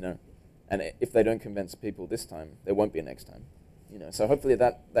 You know, and if they don't convince people this time, there won't be a next time. You know, so hopefully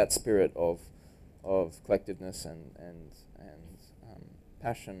that spirit of collectiveness and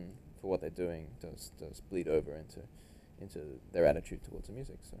passion for what they're doing does bleed over into their attitude towards the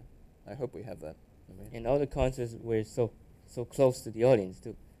music. So I hope we have that. In all the concerts, we're so close to the audience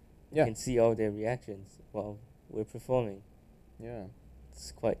too. Yeah. You can see all their reactions while we're performing. Yeah.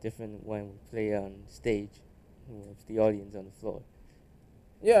 It's quite different when we play on stage with the audience on the floor.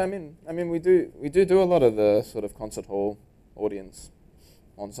 Yeah, I mean we do a lot of the sort of concert hall audience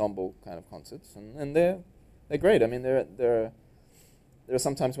ensemble kind of concerts, and they're great. I mean, there are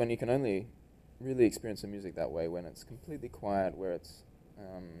some times when you can only really experience the music that way, when it's completely quiet, where it's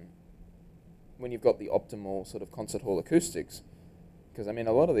when you've got the optimal sort of concert hall acoustics. Because I mean,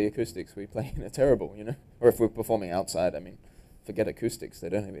 a lot of the acoustics we play in are terrible, you know. Or if we're performing outside, I mean, forget acoustics; they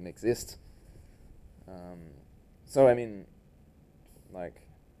don't even exist. So I mean, like,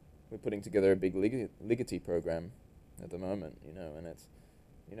 we're putting together a big Ligeti program at the moment, you know, and it's,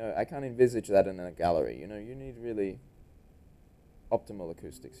 you know, I can't envisage that in a gallery. You know, you need really optimal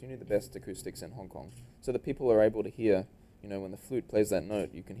acoustics. You need the best acoustics in Hong Kong, so that people are able to hear, you know, when the flute plays that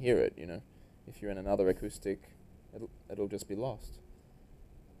note, you can hear it, you know. If you're in another acoustic, it'll just be lost.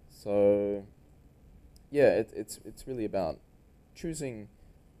 So, yeah, it's really about choosing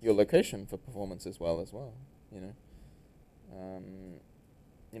your location for performance as well, you know.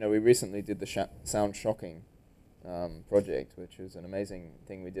 You know, we recently did the Sound Shocking project, which was an amazing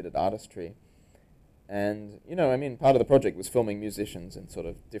thing we did at Artistry. And, you know, I mean, part of the project was filming musicians in sort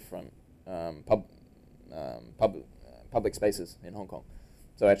of different public spaces in Hong Kong.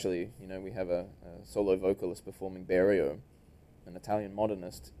 So actually, you know, we have a solo vocalist performing Berio, an Italian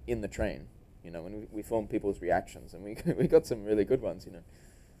modernist, in the train, you know, and we filmed people's reactions, and we got some really good ones, you know.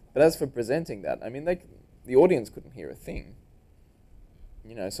 But as for presenting that, I mean, the audience couldn't hear a thing,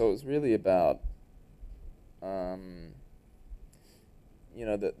 you know, so it was really about, you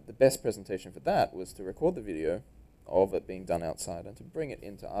know, the best presentation for that was to record the video of it being done outside and to bring it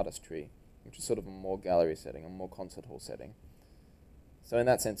into Artistry, which is sort of a more gallery setting, a more concert hall setting. So in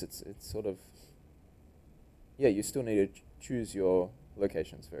that sense, it's sort of, yeah, you still need to choose your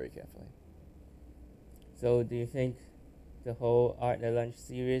locations very carefully. So do you think the whole Art at Lunch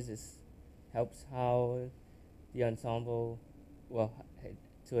series helps how the ensemble,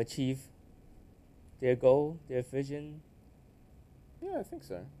 to achieve their goal, their vision? Yeah, I think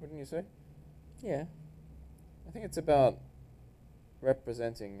so. Wouldn't you say? Yeah. I think it's about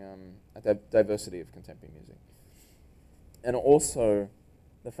representing a diversity of contemporary music. And also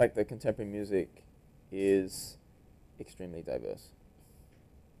the fact that contemporary music is extremely diverse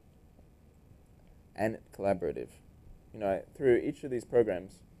and collaborative. You know, through each of these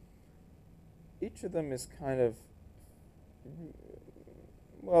programs, each of them is kind of,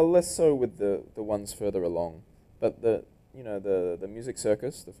 well, less so with the ones further along, but the you know, the Music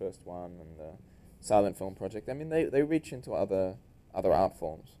Circus, the first one, and the Silent Film Project, I mean, they reach into other art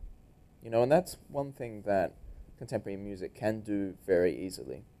forms, you know, and that's one thing that contemporary music can do very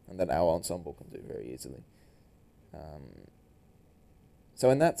easily, and that our ensemble can do very easily. So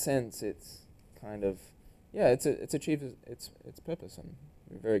in that sense, it's kind of, yeah, it's achieved its purpose, and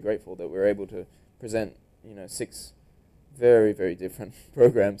we're very grateful that we're able to present, you know, 6 very, very different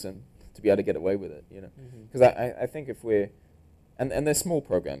programs and to be able to get away with it, you know. Because I think if we're, and they're small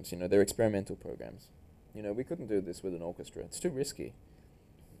programs, you know, they're experimental programs. You know, we couldn't do this with an orchestra. It's too risky,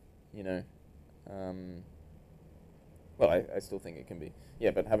 you know. Well, I still think it can be.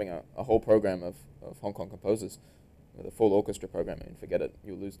 Yeah, but having a whole program of Hong Kong composers with a full orchestra program, I mean, forget it,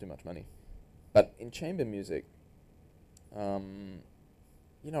 you'll lose too much money. But in chamber music, you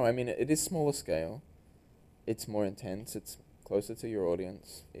know, I mean, it is smaller scale. It's more intense. It's closer to your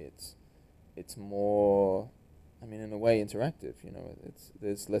audience. It's more, I mean, in a way, interactive. You know,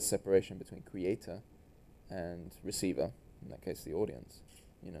 there's less separation between creator and receiver. In that case, the audience.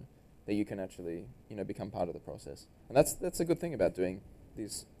 You know, that you can actually, you know, become part of the process. And that's a good thing about doing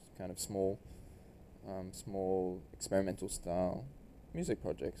these kind of small experimental style music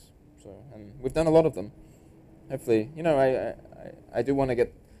projects. So, and we've done a lot of them. Hopefully, you know, I do want to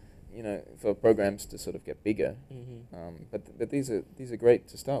get, you know, for programs to sort of get bigger. But these are great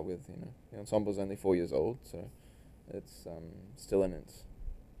to start with. You know, the ensemble's only 4 years old, so it's still in its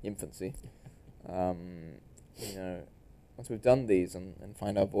infancy. You know, once we've done these and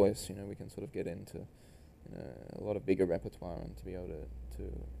find our voice, you know, we can sort of get into, you know, a lot of bigger repertoire and to be able to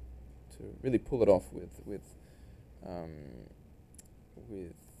really pull it off with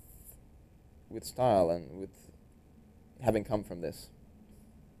style and with having come from this.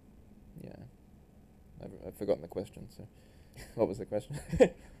 Yeah, I've forgotten the question. So, what was the question?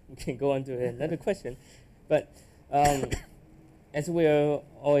 We can go on to another question, but as we are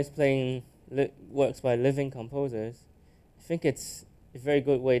always playing works by living composers, I think it's a very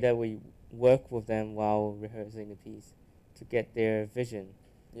good way that we work with them while rehearsing the piece to get their vision.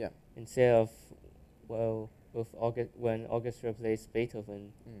 Yeah. Instead of, well, when orchestra plays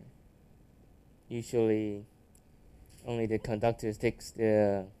Beethoven, usually only the conductor takes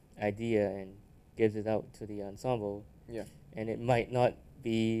the idea and gives it out to the ensemble. Yeah. And it might not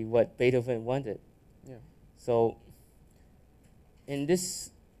be what Beethoven wanted. Yeah. So in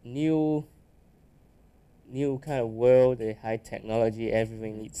this new kind of world, the high technology,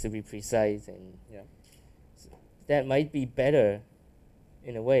 everything needs to be precise, and that might be better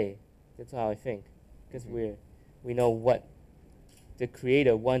in a way. That's how I think, because we know what the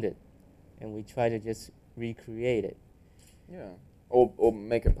creator wanted, and we try to just recreate it. Yeah, or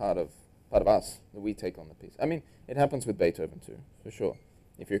make it part of us that we take on the piece. I mean, it happens with Beethoven too, for sure.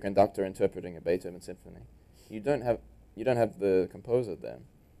 If you're a conductor interpreting a Beethoven symphony, you don't have the composer there,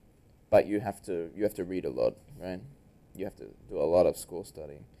 but you have to read a lot, right? You have to do a lot of score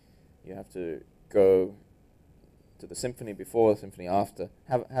studying. You have to go to the symphony before, the symphony after.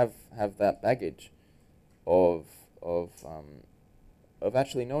 Have that baggage of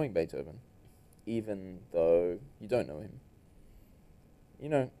actually knowing Beethoven, even though you don't know him. You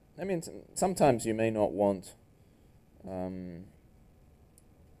know, I mean, sometimes you may not want.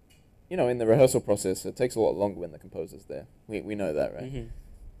 You know, in the rehearsal process, it takes a lot longer when the composer's there. We know that, right? Mm-hmm.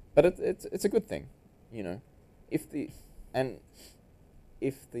 But it's a good thing, you know. If the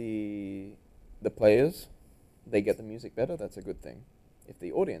players, they get the music better, that's a good thing. If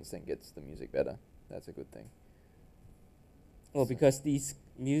the audience then gets the music better, that's a good thing. Well, because these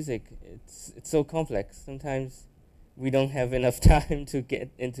music, it's so complex. Sometimes we don't have enough time to get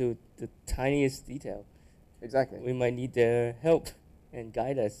into the tiniest detail. Exactly. We might need their help and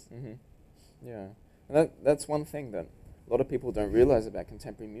guide us. Mm-hmm. Yeah, and that's one thing that a lot of people don't realize about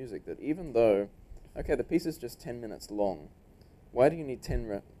contemporary music, that even though, okay, the piece is just 10 minutes long, why do you need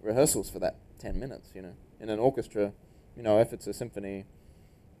 10 rehearsals for that 10 minutes, you know? In an orchestra, you know, if it's a symphony,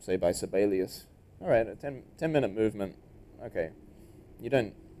 say by Sibelius, all right, a 10-minute movement, okay, you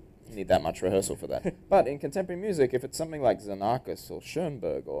don't need that much rehearsal for that. But in contemporary music, if it's something like Xenakis or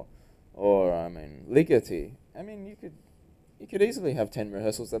Schoenberg or I mean, Ligeti, I mean, you could easily have 10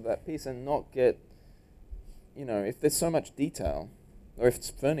 rehearsals of that piece and not get, you know, if there's so much detail, or if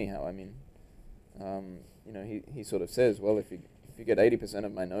it's Ferneyhough, I mean, you know, he sort of says, well, if you get 80%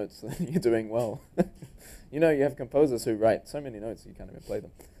 of my notes, then you're doing well. You know, you have composers who write so many notes you can't even play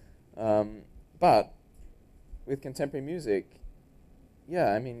them. But with contemporary music,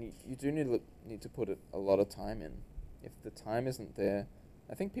 yeah, I mean, you do need to put a lot of time in. If the time isn't there,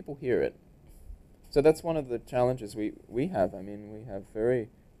 I think people hear it. So that's one of the challenges we have. I mean, we have very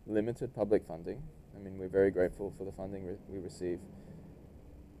limited public funding. I mean, we're very grateful for the funding we receive.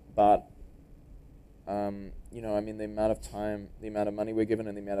 But, I mean, the amount of time, the amount of money we're given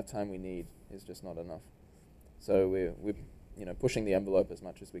and the amount of time we need is just not enough. So we're pushing the envelope as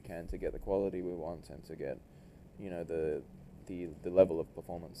much as we can to get the quality we want and to get, the level of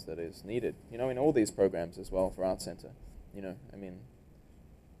performance that is needed. In all these programs as well for Art Center. I mean,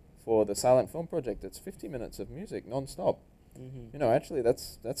 for the silent film project, it's 50 minutes of music non-stop. Mm-hmm. Actually,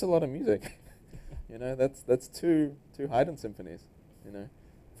 that's a lot of music. That's two Haydn symphonies.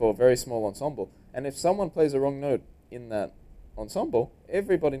 For a very small ensemble. And if someone plays a wrong note in that ensemble,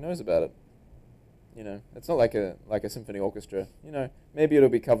 everybody knows about it. It's not like a symphony orchestra. Maybe it'll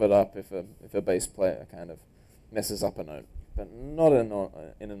be covered up if a bass player kind of messes up a note, but not in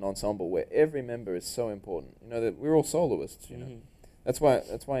an ensemble where every member is so important. That we're all soloists. Mm-hmm. That's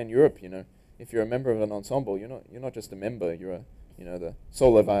why in Europe, if you're a member of an ensemble, you're not just a member. You're the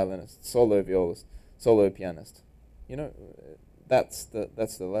solo violinist, solo violist, solo pianist. That's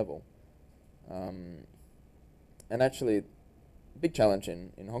the level. And actually, big challenge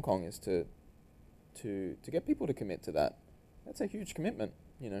in Hong Kong is to get people to commit to that. That's a huge commitment,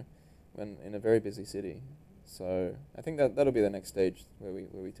 when in a very busy city. So I think that'll be the next stage where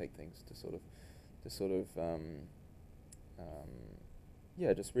we take things to sort of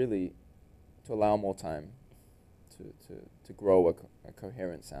just really to allow more time to grow a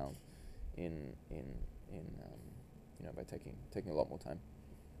coherent sound in by taking a lot more time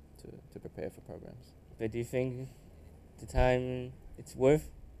to prepare for programs. But do you think the time it's worth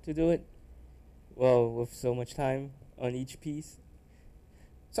to do it? Well, with so much time on each piece?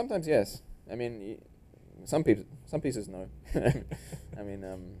 Sometimes yes. I mean, some pieces no. I mean,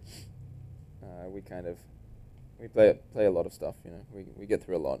 we play a lot of stuff. We get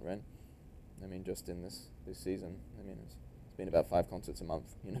through a lot, right? I mean, just in this season, I mean, it's been about 5 concerts a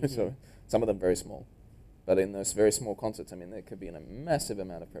month. So some of them very small. But in those very small concerts, I mean, there could be a massive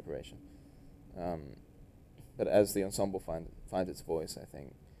amount of preparation. But as the ensemble finds its voice, I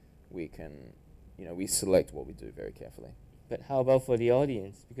think we can, we select what we do very carefully. But how about for the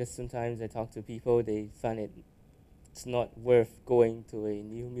audience? Because sometimes I talk to people, they find it's not worth going to a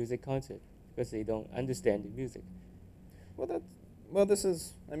new music concert because they don't understand the music. Well, this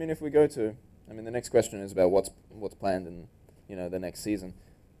is, I mean, if we go to, I mean, the next question is about what's planned in, the next season.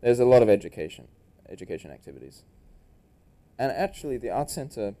 There's a lot of education activities. And actually, the Art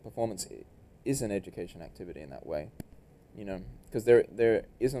Center performance is an education activity in that way, because there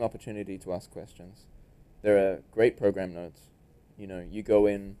is an opportunity to ask questions. There are great program notes. You go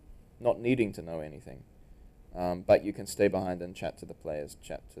in not needing to know anything, but you can stay behind and chat to the players,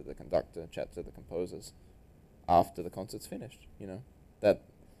 chat to the conductor, chat to the composers after the concert's finished.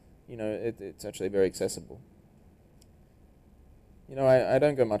 It's actually very accessible. I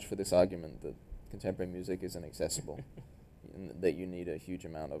don't go much for this argument that contemporary music isn't accessible, that you need a huge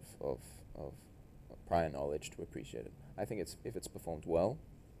amount of prior knowledge to appreciate it. I think if it's performed well,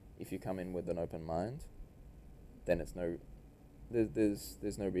 if you come in with an open mind, then there's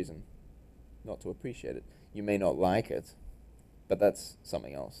no reason not to appreciate it. You may not like it, but that's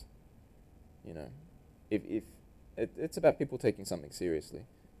something else. If it's about people taking something seriously.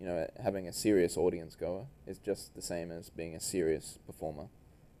 Having a serious audience goer is just the same as being a serious performer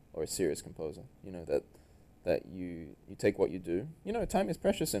or a serious composer. That you take what you do. Time is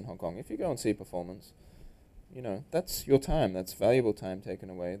precious in Hong Kong. If you go and see a performance, that's your time. That's valuable time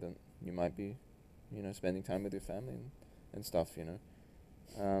taken away that you might be, spending time with your family and stuff.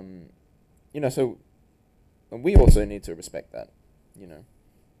 So, and we also need to respect that.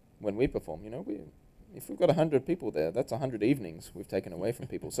 When we perform, if we've got 100 people there, that's 100 evenings we've taken away from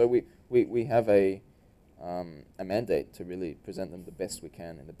people. So we have a mandate to really present them the best we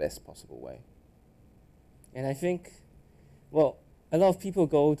can in the best possible way. And I think, well, a lot of people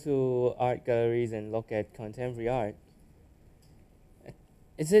go to art galleries and look at contemporary art.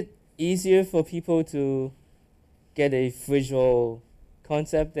 Is it easier for people to get a visual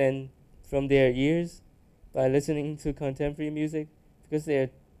concept than from their ears by listening to contemporary music? Because they're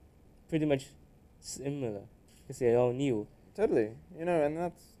pretty much similar, because they're all new. Totally. And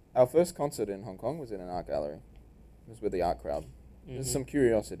that's our first concert in Hong Kong was in an art gallery. It was with the art crowd. Mm-hmm. There's some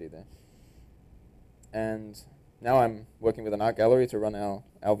curiosity there. And now I'm working with an art gallery to run our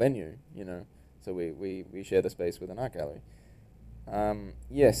venue, so we share the space with an art gallery.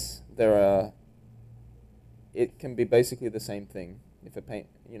 Yes, it can be basically the same thing.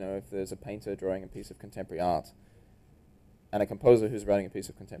 If there's a painter drawing a piece of contemporary art and a composer who's writing a piece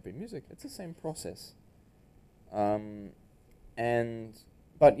of contemporary music, it's the same process. But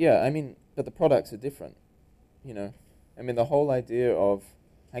the products are different, the whole idea of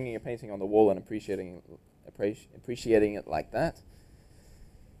hanging a painting on the wall and appreciating it like that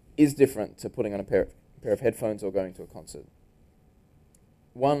is different to putting on a pair of headphones or going to a concert.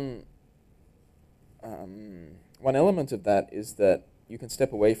 One element of that is that you can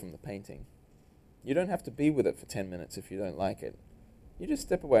step away from the painting. You don't have to be with it for 10 minutes if you don't like it. You just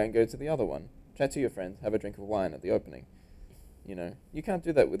step away and go to the other one. Chat to your friends, have a drink of wine at the opening. You know, you can't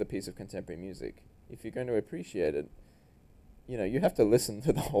do that with a piece of contemporary music. If you're going to appreciate it, you know, you have to listen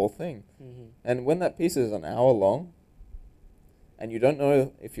to the whole thing. Mm-hmm. And when that piece is an hour long, and you don't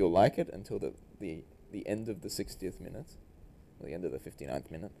know if you'll like it until the end of the 60th minute, or the end of the 59th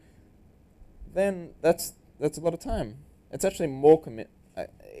minute, then that's a lot of time. It's actually more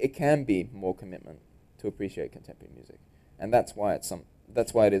it can be more commitment to appreciate contemporary music, and that's why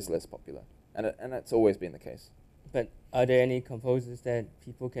it is less popular, and it's always been the case. But are there any composers that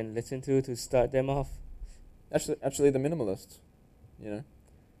people can listen to start them off? Actually, the minimalists, you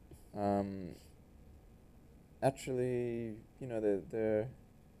know. Actually, you know, they're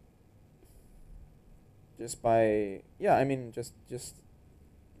just by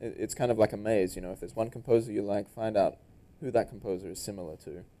it's kind of like a maze, you know. If there's one composer you like, find out who that composer is similar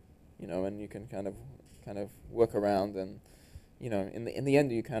to, you know, and you can kind of work around, and you know, in the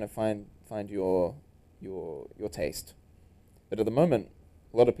end you kind of find your taste. But at the moment,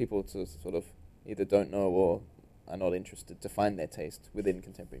 a lot of people sort of either don't know or are not interested to find their taste within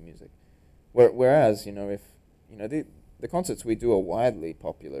contemporary music. Whereas, you know, if you know the concerts we do are widely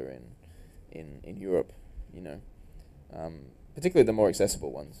popular in Europe, you know, particularly the more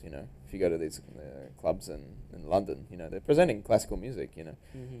accessible ones. You know, if you go to these clubs in London, you know, they're presenting classical music. You know,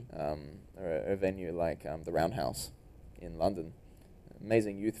 Mm-hmm. or a venue like the Roundhouse in London,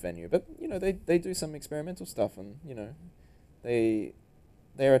 amazing youth venue. But you know, they do some experimental stuff, and you know,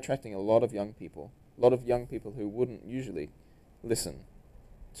 they're attracting a lot of young people who wouldn't usually listen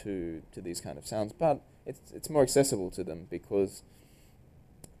to these kind of sounds, but it's more accessible to them because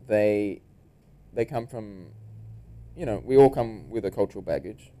they come from, you know, we all come with a cultural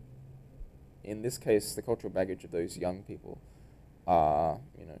baggage. In this case, the cultural baggage of those young people are,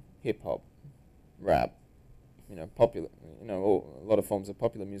 you know, hip hop, rap, you know, popular, you know, a lot of forms of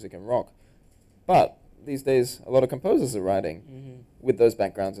popular music and rock. But these days, a lot of composers are writing Mm-hmm. with those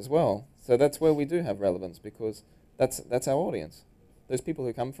backgrounds as well. So that's where we do have relevance, because that's our audience. Those people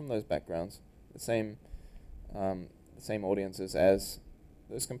who come from those backgrounds, the same audiences as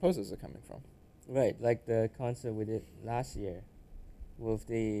those composers are coming from. Right, like the concert we did last year with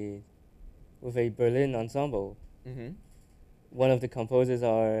a Berlin ensemble. Mm-hmm. One of the composers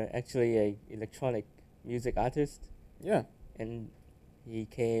are actually a electronic music artist, Yeah. and he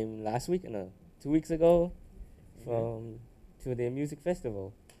came last week, no, 2 weeks ago, Mm-hmm. to the music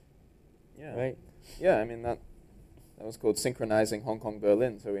festival. Yeah. Right. Yeah, I mean, that was called Synchronizing Hong Kong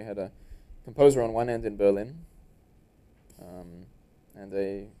Berlin. So we had a composer on one end in Berlin, and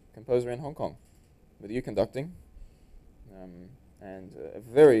a composer in Hong Kong, with you conducting, and a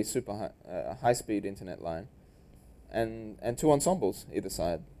very super high-speed internet line, and two ensembles either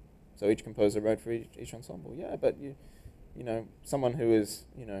side. So each composer wrote for each ensemble. Yeah, but you know, someone who is,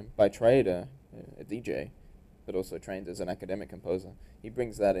 you know, by trade a DJ, but also trained as an academic composer, he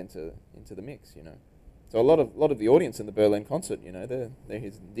brings that into the mix, you know. So a lot of the audience in the Berlin concert, you know, they're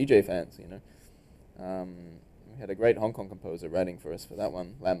his DJ fans, you know. We had a great Hong Kong composer writing for us for that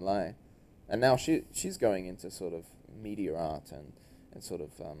one, Lam Lai, and now she's going into sort of media art and sort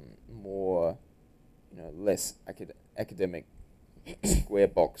of more, you know, less academic square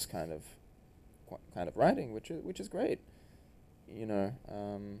box kind of writing, which is great, you know.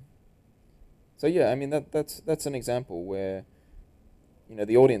 So yeah, I mean that's an example where, you know,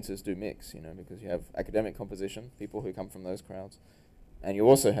 the audiences do mix, you know, because you have academic composition, people who come from those crowds, and you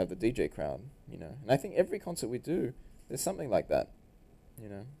also have the DJ crowd, you know. And I think every concert we do, there's something like that, you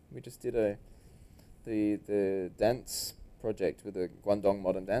know. We just did the dance project with the Guangdong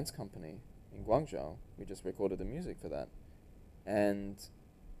Modern Dance Company in Guangzhou. We just recorded the music for that, and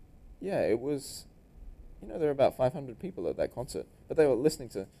yeah, it was, you know, there were about 500 people at that concert, but they were listening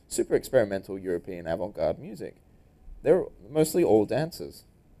to super experimental European avant-garde music. They were mostly all dancers.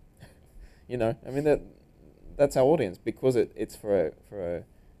 You know, I mean, that's our audience, because it's for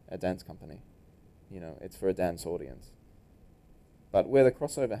a dance company. You know, it's for a dance audience. But where the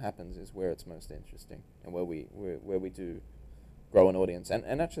crossover happens is where it's most interesting, and where we do grow an audience,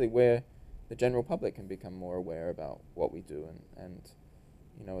 and actually where the general public can become more aware about what we do, and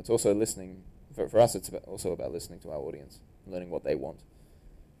you know, it's also listening. For us, it's also about listening to our audience, learning what they want.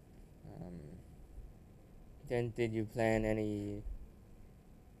 Then did you plan any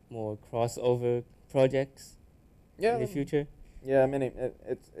more crossover projects Yeah, in the future? Yeah, I mean,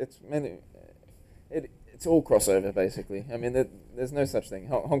 it's many. It's all crossover basically. I mean, there's no such thing.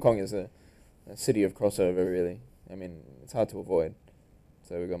 Hong Kong is a city of crossover, really. I mean, it's hard to avoid.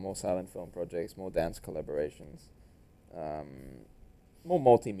 So we've got more silent film projects, more dance collaborations, more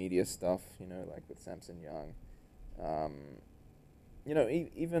multimedia stuff. You know, like with Samson Young. Um, you know,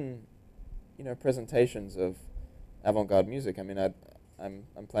 even presentations of avant-garde music. I mean,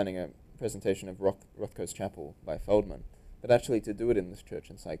 I'm planning a presentation of Rothko's Chapel by Feldman, but actually to do it in this church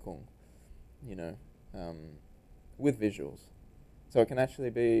in Sai Kung, you know, with visuals, so it can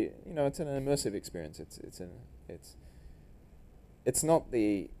actually be, it's an immersive experience. It's not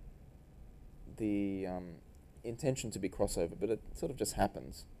the intention to be crossover, but it sort of just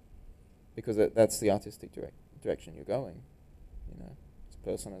happens because that's the artistic direction you're going. As a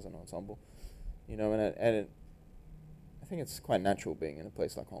person, as an ensemble, I think it's quite natural being in a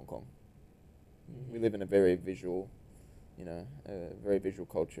place like Hong Kong. Mm-hmm. We live in a very visual, very visual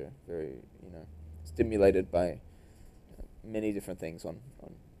culture, very, stimulated by many different things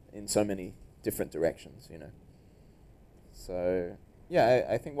in so many different directions, So, yeah,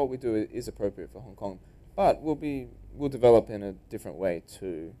 I think what we do is appropriate for Hong Kong, but we'll develop in a different way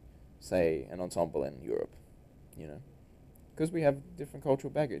to, say, an ensemble in Europe, because we have different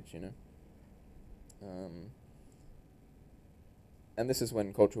cultural baggage, and this is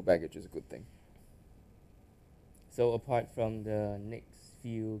when cultural baggage is a good thing. So apart from the next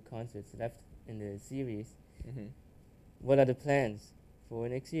few concerts left in the series, Mm-hmm. what are the plans for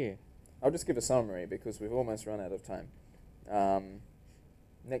next year? I'll just give a summary because we've almost run out of time.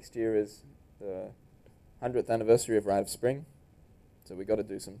 Next year is the 100th anniversary of Rite of Spring, so we got to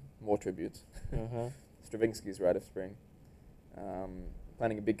do some more tributes. Uh-huh. Stravinsky's Rite of Spring.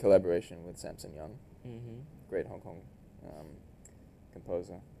 Planning a big collaboration with Samson Young, Mm-hmm. great Hong Kong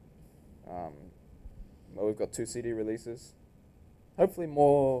composer. Well, we've got 2 CD releases. Hopefully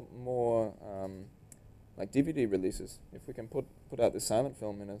more like DVD releases. If we can put out this silent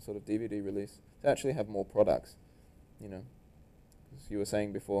film in a sort of DVD release to actually have more products, As you were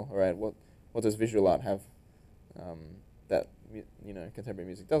saying before, all right, what does visual art have that contemporary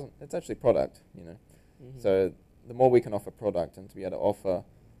music doesn't? It's actually product, Mm-hmm. So the more we can offer product and to be able to offer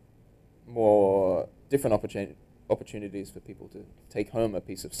more different opportunities for people to take home a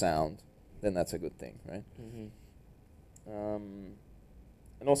piece of sound, then that's a good thing, right? Mm-hmm.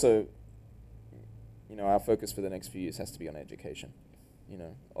 And also, our focus for the next few years has to be on education,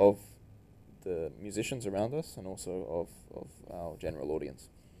 of the musicians around us and also of our general audience.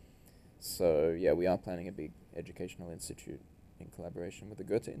 So, yeah, we are planning a big educational institute in collaboration with the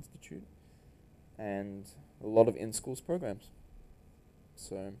Goethe Institute and a lot of in-schools programs.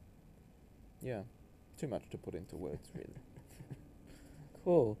 So, yeah, too much to put into words, really.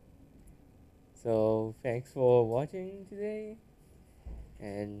 Cool. So thanks for watching today.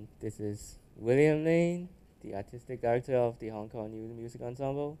 And this is William Lane, the artistic director of the Hong Kong New Music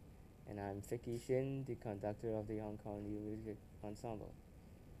Ensemble. And I'm Vicky Shin, the conductor of the Hong Kong New Music Ensemble.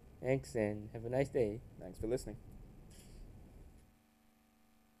 Thanks and have a nice day. Thanks for listening.